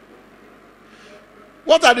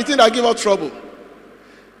 What are the things that give us trouble?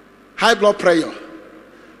 High blood pressure,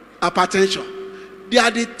 hypertension. They are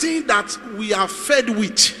the things that we are fed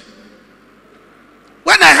with.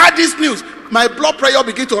 When I heard this news, my blood pressure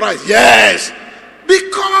began to rise. Yes.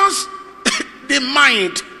 Because the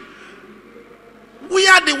mind,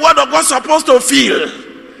 where the word of God is supposed to feel,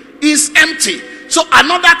 is empty. So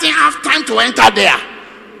another thing has time to enter there.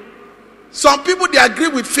 Some people, they agree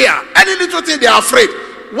with fear. Any little thing, they are afraid.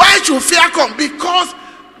 Why should fear come? Because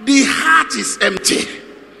the heart is empty.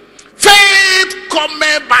 Faith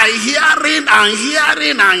cometh by hearing, and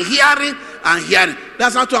hearing, and hearing, and hearing.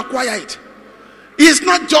 That's how to acquire it. It's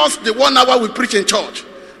not just the 1 hour we preach in church.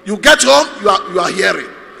 You get home, you are hearing.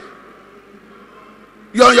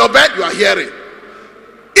 You're on your bed, you are hearing.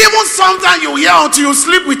 Even sometimes you hear until you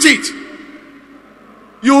sleep with it.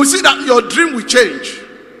 You will see that your dream will change.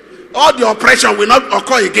 All the oppression will not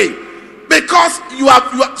occur again. Because you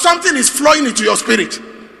have something is flowing into your spirit.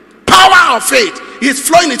 Power of faith is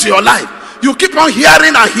flowing into your life. You keep on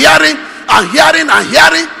hearing and hearing and hearing and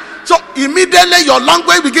hearing. So immediately your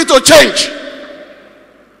language begins to change.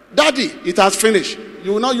 Daddy, it has finished.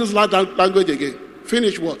 You will not use language again.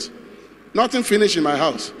 Finish what? Nothing finished in my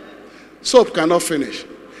house. Soap cannot finish.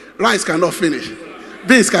 Rice cannot finish.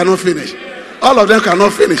 Beans cannot finish. All of them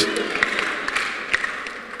cannot finish.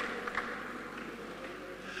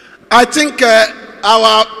 I think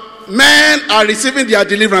our men are receiving their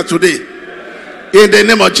deliverance today. In the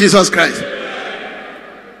name of Jesus Christ.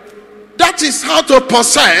 That is how to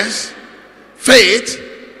possess faith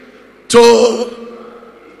to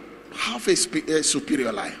have a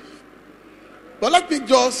superior life. But let me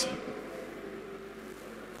just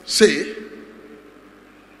say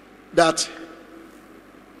that,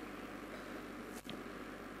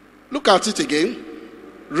 look at it again.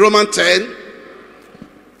 Romans 10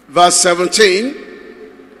 verse 17.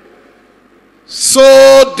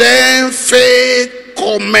 So then faith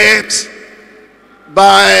cometh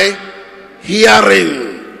by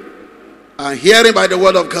hearing, and hearing by the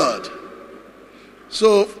word of God.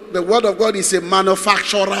 So the word of God is a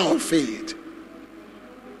manufacturer of faith.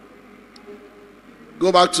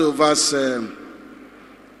 Go back to verse 8.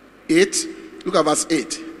 Look at verse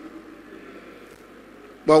 8.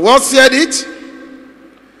 But what said it?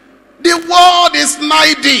 The word is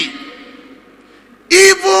nigh thee,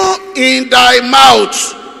 even in thy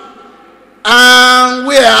mouth, and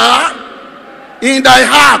where? In thy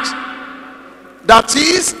heart. That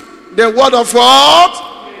is the word of what?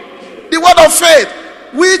 The word of faith,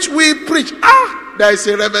 which we preach. There is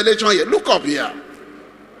a revelation here. Look up here.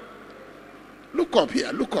 Look up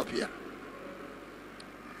here. Look up here.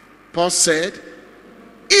 Paul said,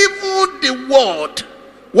 even the word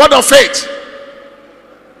of faith.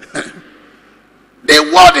 The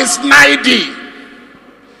word is nigh thee.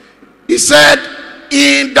 He said,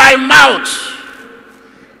 in thy mouth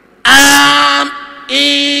and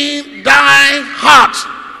in thy heart.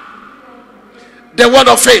 The word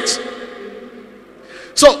of faith.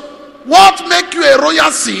 So, what make you a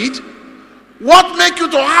royal seed? What make you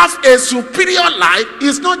to have a superior life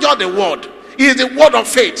is not just the word. It is the word of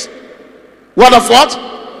faith. Word of what?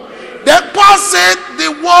 Then Paul said,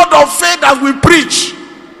 the word of faith that we preach.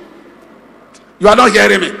 You are not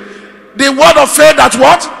hearing me. The word of faith that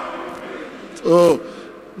what? Oh.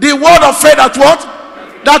 The word of faith that what?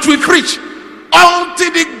 That we preach.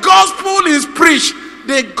 Until the gospel is preached,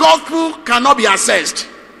 the gospel cannot be accessed.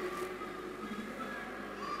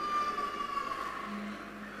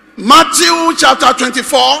 Matthew chapter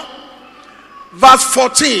 24, verse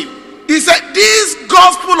 14. He said, this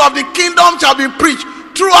gospel of the kingdom shall be preached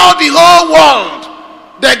throughout the whole world.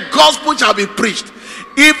 The gospel shall be preached.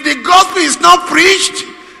 If the gospel is not preached,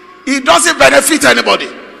 it doesn't benefit anybody.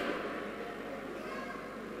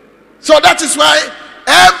 So that is why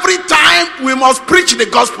every time we must preach the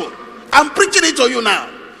gospel. I'm preaching it to you now.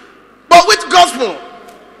 But which gospel?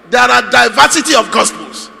 There are diversity of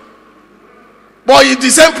gospels. But it's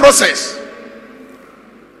the same process.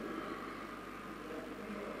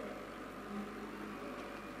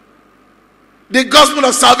 The gospel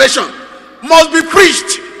of salvation must be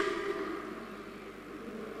preached.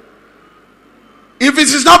 If it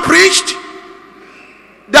is not preached,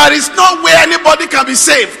 there is no way anybody can be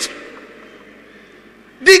saved.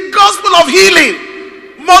 The gospel of healing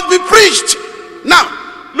must be preached. Now,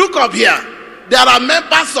 look up here. There are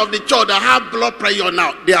members of the church that have blood pressure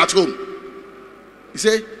now. They are at home. You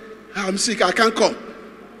say, I'm sick, I can't come.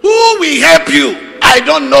 Who will help you? I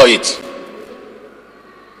don't know it.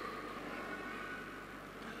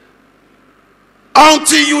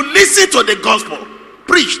 Until you listen to the gospel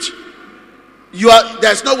preached,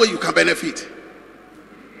 there's no way you can benefit.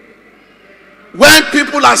 When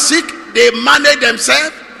people are sick, they manage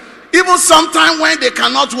themselves. Even sometimes when they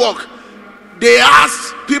cannot walk, they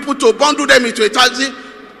ask people to bundle them into a taxi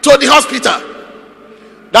to the hospital.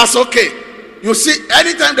 That's okay. You see,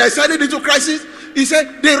 anytime there's any little crisis, he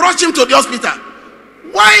said they rush him to the hospital.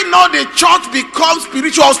 Why not the church become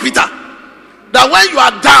spiritual hospital? That when you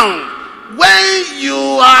are down, when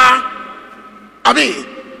you are,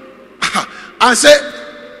 and say,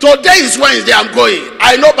 today is Wednesday, I'm going.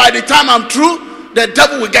 I know by the time I'm through, the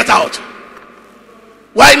devil will get out.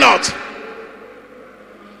 Why not?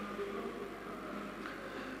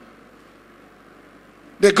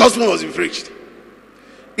 The gospel must be preached.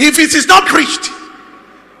 If it is not preached,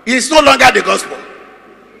 it is no longer the gospel.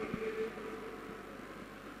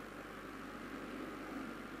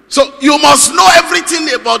 So you must know everything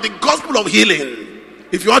about the gospel of healing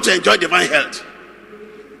if you want to enjoy divine health.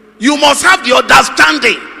 You must have the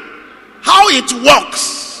understanding how it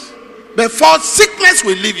works before sickness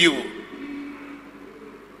will leave you.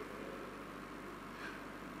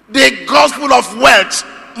 The gospel of wealth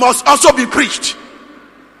must also be preached.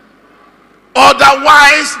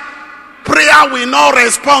 Otherwise, prayer will not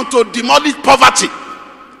respond to demolish poverty.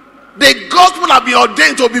 The gospel has been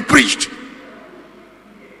ordained to be preached.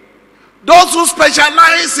 Those who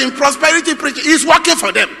specialize in prosperity preaching is working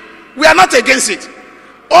for them. We are not against it.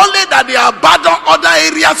 Only that they abandon other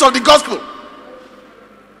areas of the gospel.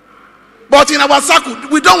 But in our circle,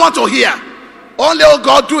 we don't want to hear. Only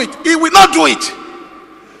God do it. He will not do it.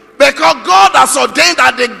 Because God has ordained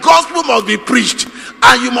that the gospel must be preached.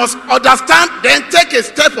 And you must understand, then take a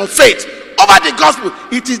step of faith over the gospel.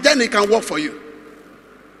 It is then it can work for you.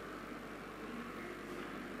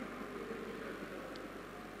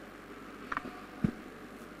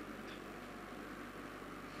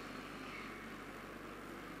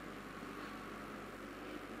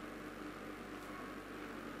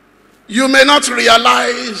 You may not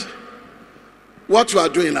realize what you are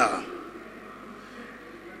doing now.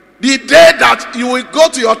 The day that you will go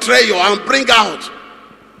to your treasure and bring out,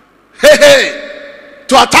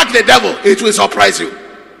 to attack the devil, it will surprise you.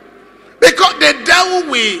 Because the devil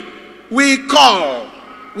we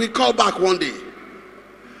call back one day.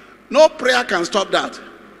 No prayer can stop that.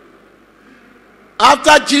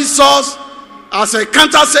 After Jesus has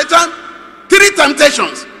encountered Satan, 3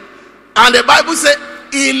 temptations, and the Bible said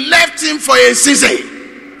he left him for a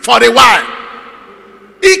season, for a while.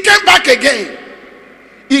 He came back again.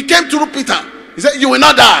 He came through Peter. He said, you will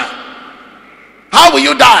not die. How will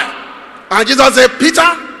you die? And Jesus said,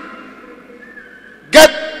 Peter,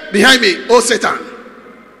 get behind me, O Satan.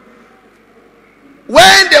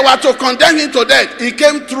 When they were to condemn him to death, he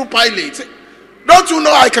came through Pilate. Don't you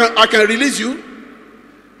know I can release you?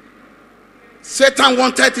 Satan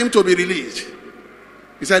wanted him to be released.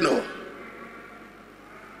 He said no.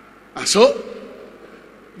 And so,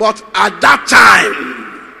 but at that time,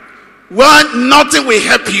 when nothing will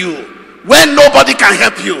help you, when nobody can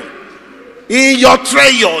help you, in your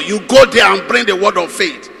treasure, you go there and bring the word of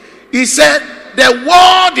faith. He said, the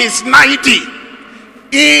word is 90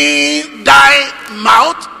 in thy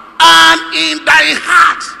mouth and in thy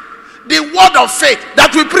heart. The word of faith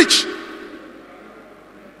that we preach.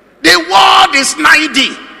 The word is 90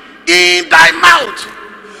 in thy mouth.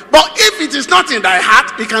 But if it is not in thy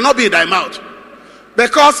heart, it cannot be in thy mouth.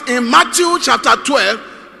 Because in Matthew chapter 12,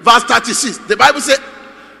 verse 36, the Bible says,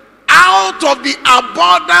 out of the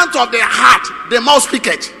abundance of the heart, the mouth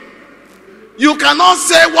speaketh. You cannot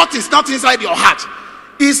say what is not inside your heart.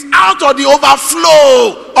 It's out of the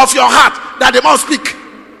overflow of your heart that the mouth speak.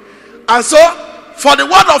 And so, for the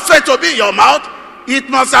word of faith to be in your mouth, it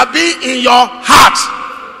must be in your heart.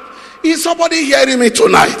 Is somebody hearing me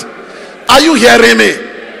tonight? Are you hearing me?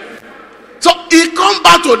 So, it comes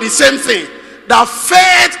back to the same thing. That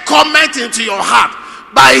faith cometh into your heart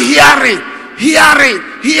by hearing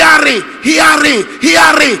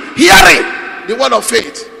the word of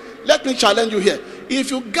faith. Let me challenge you here.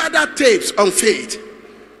 If you gather tapes on faith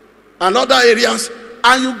and other areas,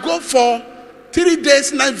 and you go for 3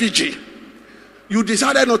 days night vigil, you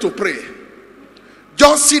decided not to pray,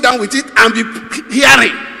 just sit down with it and be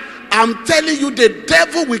hearing. I'm telling you, the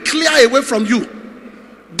devil will clear away from you.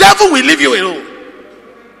 Devil will leave you alone.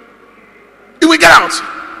 He will get out.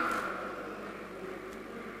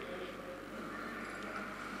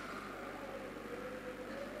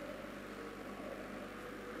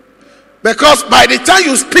 Because by the time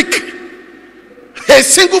you speak a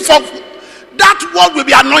single form, that word will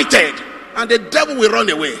be anointed and the devil will run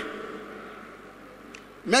away.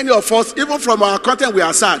 Many of us, even from our content, we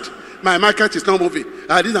are sad. My market is not moving.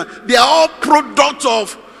 They are all products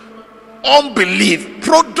of unbelief.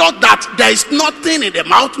 Product that there is nothing in the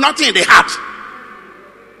mouth, nothing in the heart.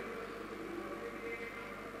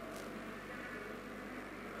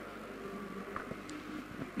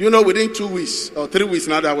 You know, within 2 weeks or 3 weeks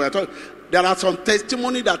now that we are talking, there are some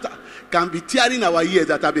testimony that can be tearing our ears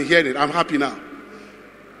that I've been hearing. I'm happy now.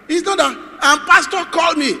 It's not that, and pastor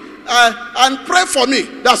called me and pray for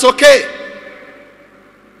me. That's okay.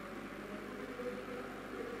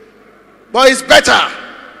 But it's better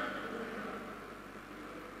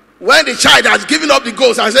when the child has given up the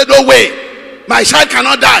ghost and said, no way, my child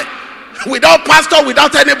cannot die. Without pastor,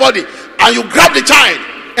 without anybody. And you grab the child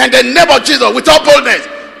and the name of Jesus without boldness.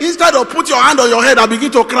 Instead of put your hand on your head and begin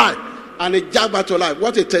to cry, and it jack back to life.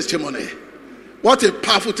 What a testimony. What a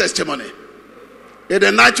powerful testimony. In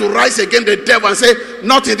the night you rise against the devil and say,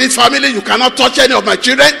 not in this family, you cannot touch any of my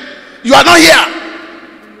children. You are not here.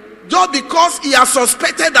 Just because he has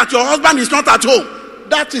suspected that your husband is not at home,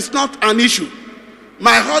 that is not an issue.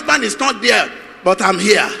 My husband is not there, but I'm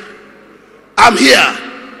here. I'm here.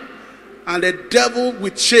 And the devil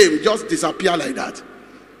with shame just disappear like that.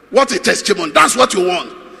 What a testimony. That's what you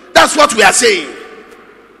want. That's what we are saying.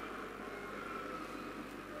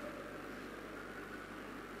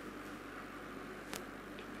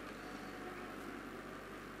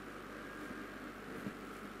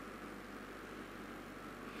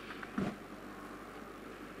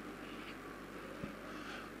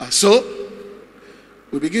 And so,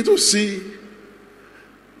 we begin to see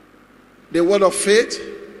the word of faith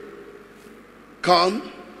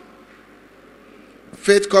come.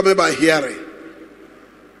 Faith coming by hearing.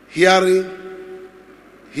 Hearing.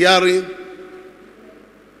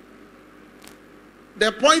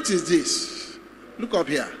 The point is this. Look up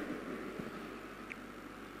here.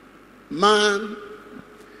 Man,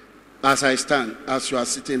 as I stand, as you are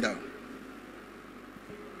sitting down,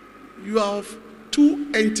 you are of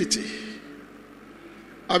 2 entities.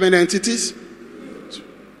 How many entities? 2.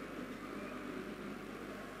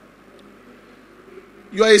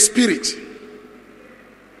 You are a spirit.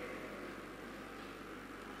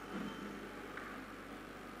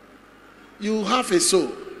 You have a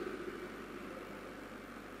soul.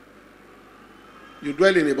 You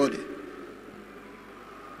dwell in a body.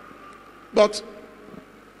 But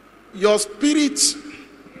your spirit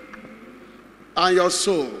and your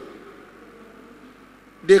soul,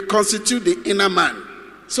 they constitute the inner man.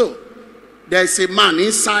 So, there is a man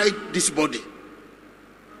inside this body.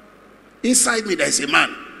 Inside me, there is a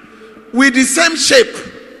man with the same shape,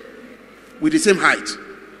 with the same height.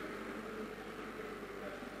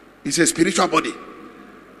 It's a spiritual body.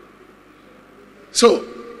 So,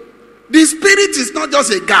 the spirit is not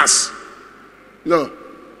just a gas. No.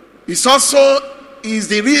 It's also is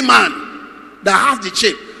the real man that has the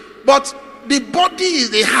shape. But the body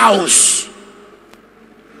is the house.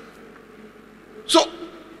 So,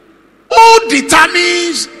 who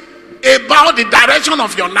determines about the direction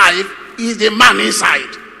of your life is the man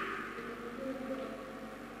inside.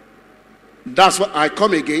 That's what I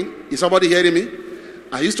come again. Is somebody hearing me?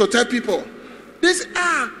 I used to tell people, this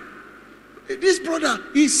brother,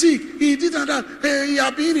 he's sick, he did that, he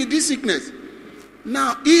has been in this sickness.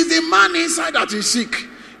 Now, it's the man inside that is sick.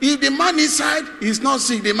 If the man inside is not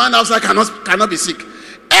sick, the man outside cannot be sick.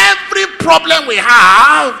 Every problem we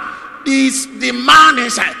have is the man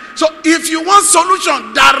inside. So if you want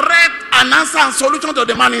solution, direct an answer and solution to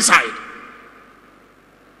the man inside.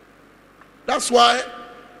 That's why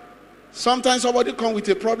sometimes somebody comes with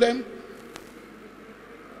a problem.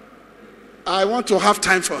 I want to have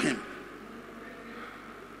time for him,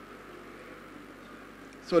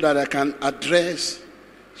 so that I can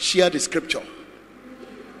share the scripture.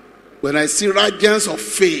 When I see radiance of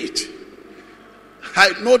faith,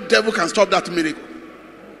 no devil can stop that miracle.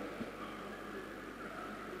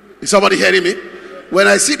 Is somebody hearing me? When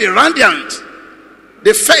I see the radiance,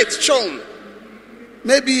 the faith shown,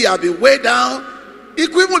 maybe I'll be way down.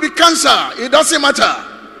 It could even be cancer. It doesn't matter.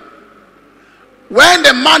 When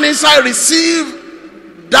the man inside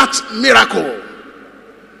receive that miracle,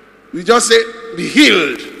 we just say, be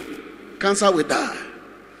healed. Cancer will die.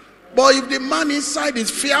 But if the man inside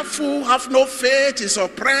is fearful, have no faith, is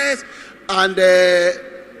oppressed, and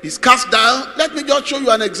is cast down, let me just show you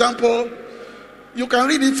an example. You can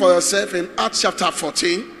read it for yourself in Acts chapter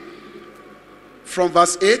 14, from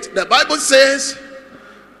verse 8. The Bible says,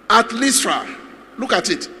 at Lystra, look at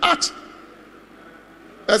it.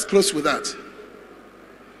 Let's close with that.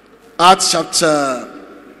 Acts chapter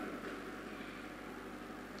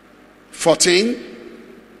 14.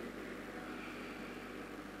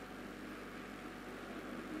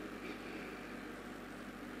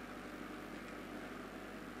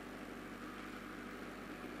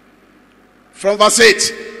 From verse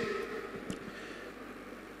 8.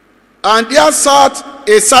 And there sat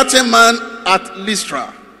a certain man at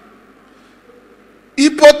Lystra,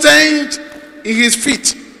 impotent in his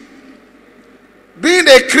feet, being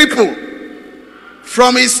a cripple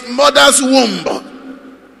from his mother's womb,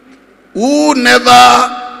 who never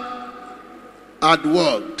had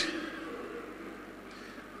walked.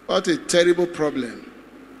 What a terrible problem.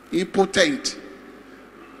 Impotent,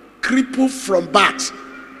 crippled from birth.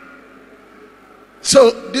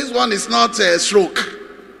 So this one is not a stroke.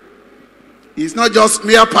 It's not just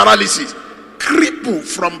mere paralysis. Crippled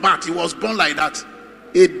from birth. He was born like that.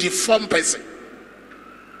 A deformed person.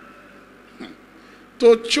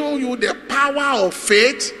 To show you the power of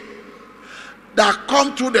faith that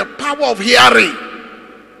comes through the power of hearing.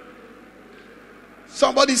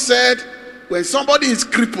 Somebody said, when somebody is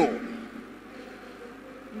crippled,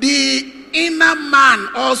 the inner man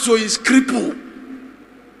also is crippled.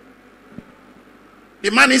 The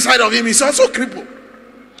man inside of him is also crippled.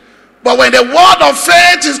 But when the word of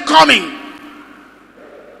faith is coming,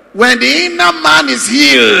 when the inner man is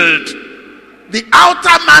healed, the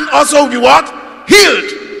outer man also will be what?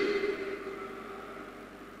 Healed.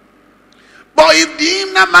 But if the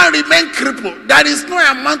inner man remains crippled, there is no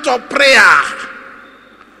amount of prayer.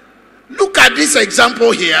 Look at this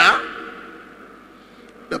example here.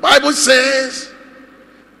 The Bible says,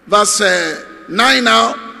 verse 9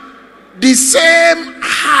 now, the same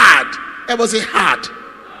hard. Everybody say hard.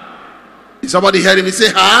 Is somebody hearing me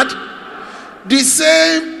say hard? The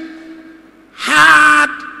same hard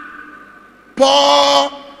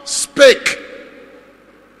Paul spake,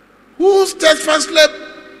 who steadfastly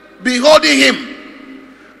beholding him,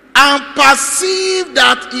 and perceived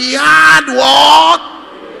that he had what?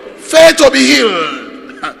 Faith to be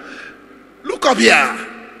healed. Look up here.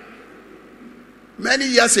 Many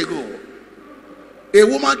years ago, a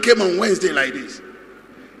woman came on Wednesday like this.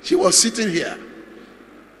 She was sitting here.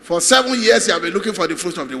 For 7 years, she has been looking for the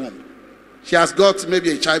fruit of the womb. She has got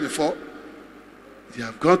maybe a child before. She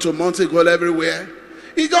have gone to Monte Gold everywhere.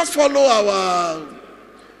 He just follow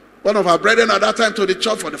One of our brethren at that time to the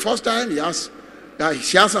church for the first time.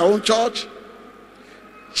 She has her own church.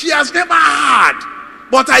 She has never had.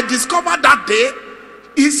 But I discovered that day,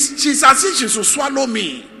 she's as if she should swallow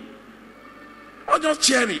me. I was just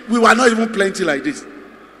cheering. We were not even plenty like this.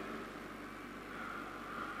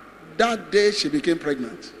 That day she became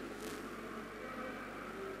pregnant.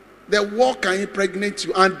 The war can impregnate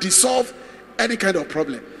you and dissolve any kind of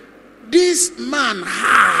problem. This man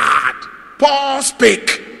had. Paul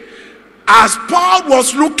spake. As Paul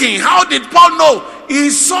was looking, how did Paul know? He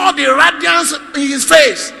saw the radiance in his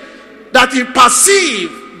face, that he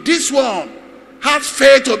perceived this one has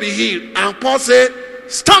faith to be healed. And Paul said,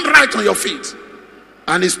 stand right on your feet.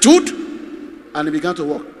 And he stood and he began to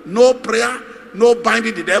walk. No prayer, no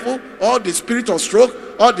binding the devil, or the spirit of stroke,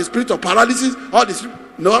 or the spirit of paralysis, or the spirit,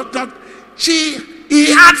 no, not. He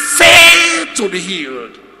had faith to be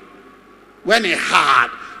healed. When he had.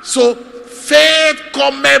 So faith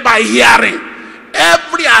cometh by hearing.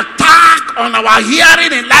 Every attack on our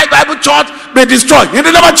hearing in Life Bible Church be destroyed in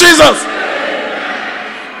the name of Jesus.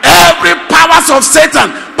 Every powers of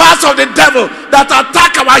Satan, powers of the devil that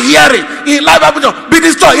attack our hearing in Life Bible Church be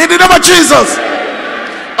destroyed in the name of Jesus.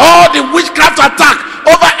 All the witchcraft attack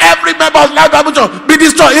over every member of Life Bible Church be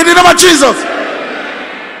destroyed in the name of Jesus.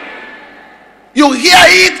 You hear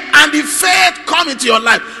it and the faith come into your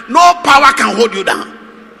life. No power can hold you down.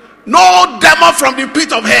 No demon from the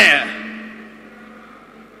pit of hell.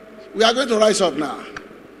 We are going to rise up now.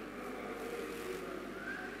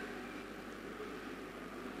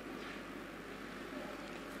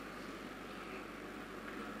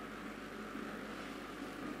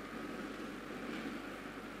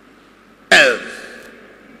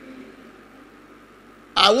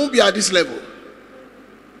 I won't be at this level.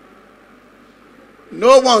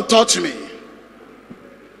 No one taught me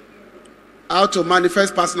how to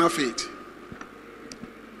manifest personal faith.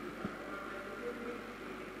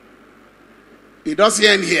 It doesn't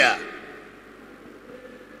end here.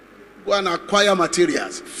 Go and acquire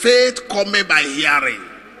materials. Faith cometh by hearing.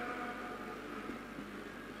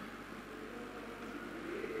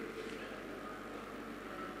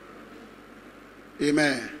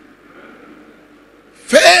 Amen.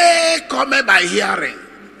 Faith cometh by hearing.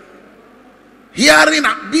 Hearing,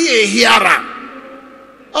 be a hearer.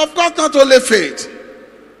 Of course, not only faith.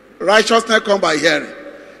 Righteousness comes by hearing.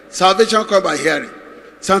 Salvation comes by hearing.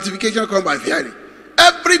 Sanctification comes by hearing.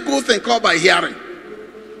 Every good thing comes by hearing.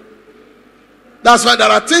 That's why there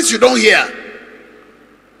are things you don't hear.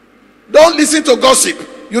 Don't listen to gossip.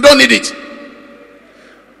 You don't need it.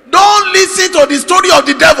 Don't listen to the story of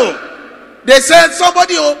the devil. They said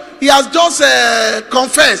somebody, he has just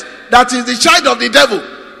confessed that he's the child of the devil.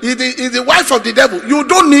 He's the wife of the devil. You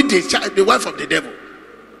don't need the wife of the devil.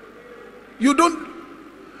 You don't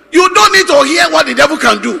need to hear what the devil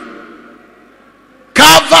can do.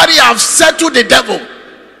 Calvary have settled the devil.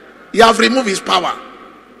 He have removed his power.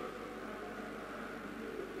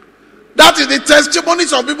 That is the testimony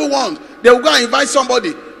some people want. They will go and invite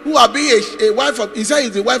somebody who will be a wife of, he said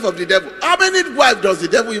he's the wife of the devil. How many wives does the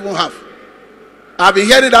devil even have? I've been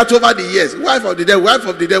hearing that over the years. Wife of the devil, wife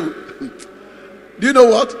of the devil. Do you know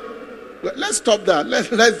what? Well, let's stop that.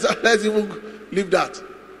 Let's even leave that.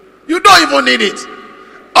 You don't even need it.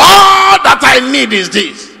 All that I need is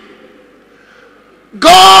this.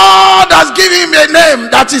 God has given me a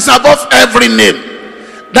name that is above every name.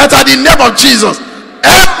 That at the name of Jesus,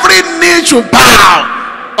 every knee should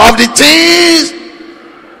bow, of the things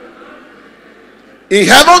in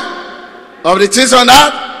heaven, of the things on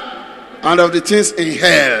earth, and of the things in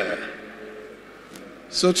hell.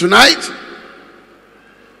 So tonight,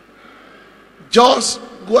 just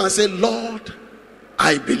go and say, Lord,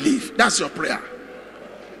 I believe. That's your prayer.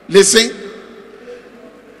 Listen.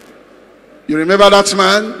 You remember that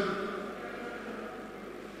man?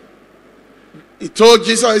 He told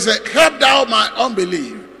Jesus, he said, help thou my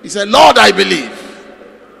unbelief. He said, Lord, I believe.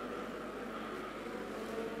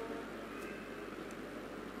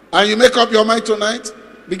 And you make up your mind tonight,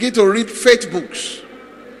 begin to read faith books.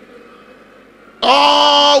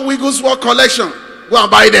 All Wigglesworth collection, go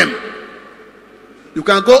and buy them. You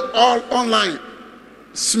can go all online.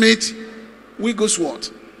 Smith,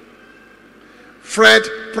 Wigglesworth, Fred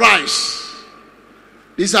Price.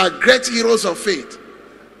 These are great heroes of faith.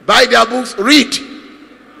 Buy their books, read.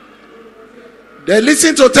 They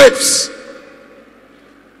listen to tapes,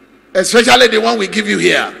 especially the one we give you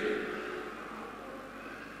here.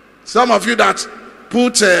 Some of you that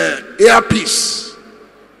put earpiece,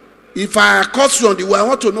 if I caught you on the way, I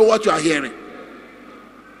want to know what you are hearing.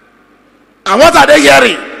 And what are they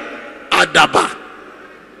hearing? Adaba.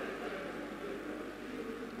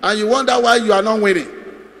 And you wonder why you are not winning.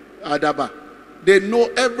 Adaba. They know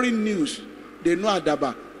every news. They know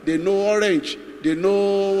Adaba. They know Orange. They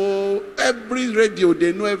know every radio.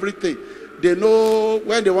 They know everything. They know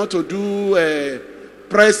when they want to do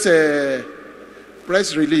press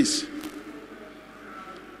release.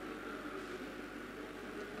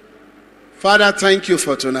 Father, thank you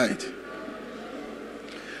for tonight.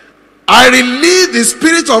 I release the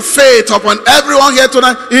spirit of faith upon everyone here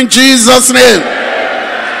tonight in Jesus' name.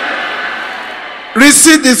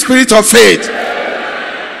 Receive the spirit of faith.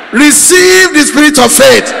 Receive the spirit of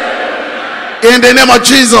faith in the name of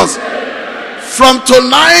Jesus. From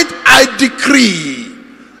tonight, I decree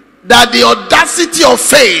that the audacity of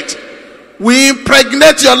faith will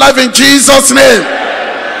impregnate your life in Jesus' name.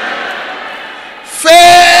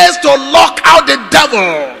 Faith to lock out the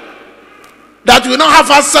devil that will not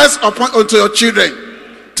have access unto your children,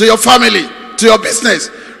 to your family, to your business.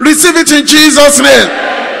 Receive it in Jesus' name.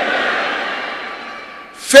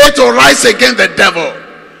 Faith to rise against the devil.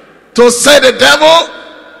 To say the devil,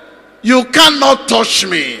 you cannot touch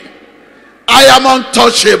me. I am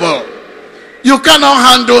untouchable. You cannot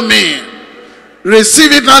handle me.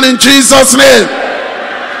 Receive it now in Jesus' name.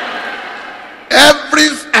 Every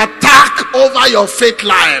attack over your faith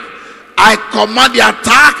life, I command the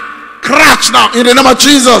attack, crash now in the name of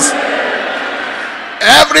Jesus.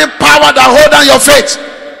 Every power that hold on your faith,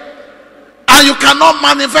 and you cannot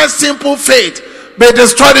manifest simple faith, be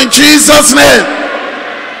destroyed in Jesus' name.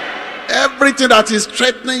 Everything that is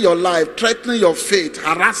threatening your life, threatening your faith,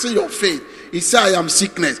 harassing your faith, he said, I am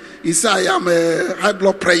sickness. He said, I am high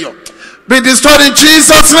blood pressure. Be destroyed in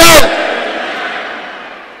Jesus' name.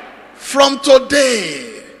 From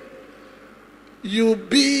today, you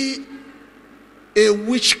be a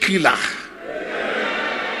witch killer.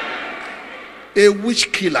 A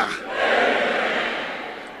witch killer.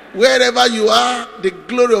 Wherever you are, the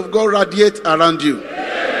glory of God radiates around you.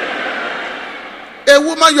 A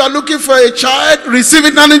woman, you are looking for a child, receive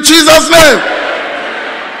it now in Jesus' name.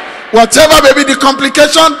 Whatever may be the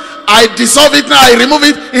complication, I dissolve it now, I remove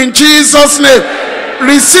it in Jesus' name.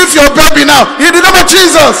 Receive your baby now in the name of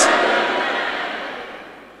Jesus.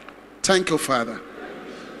 Thank you, Father.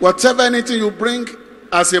 Whatever anything you bring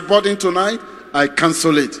as a burden tonight, I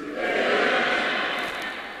cancel it.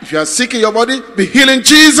 If you are sick in your body, be healed in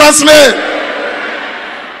Jesus' name.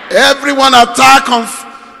 Everyone attack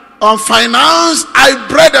on finance, I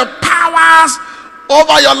break the powers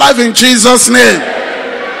over your life in Jesus' name.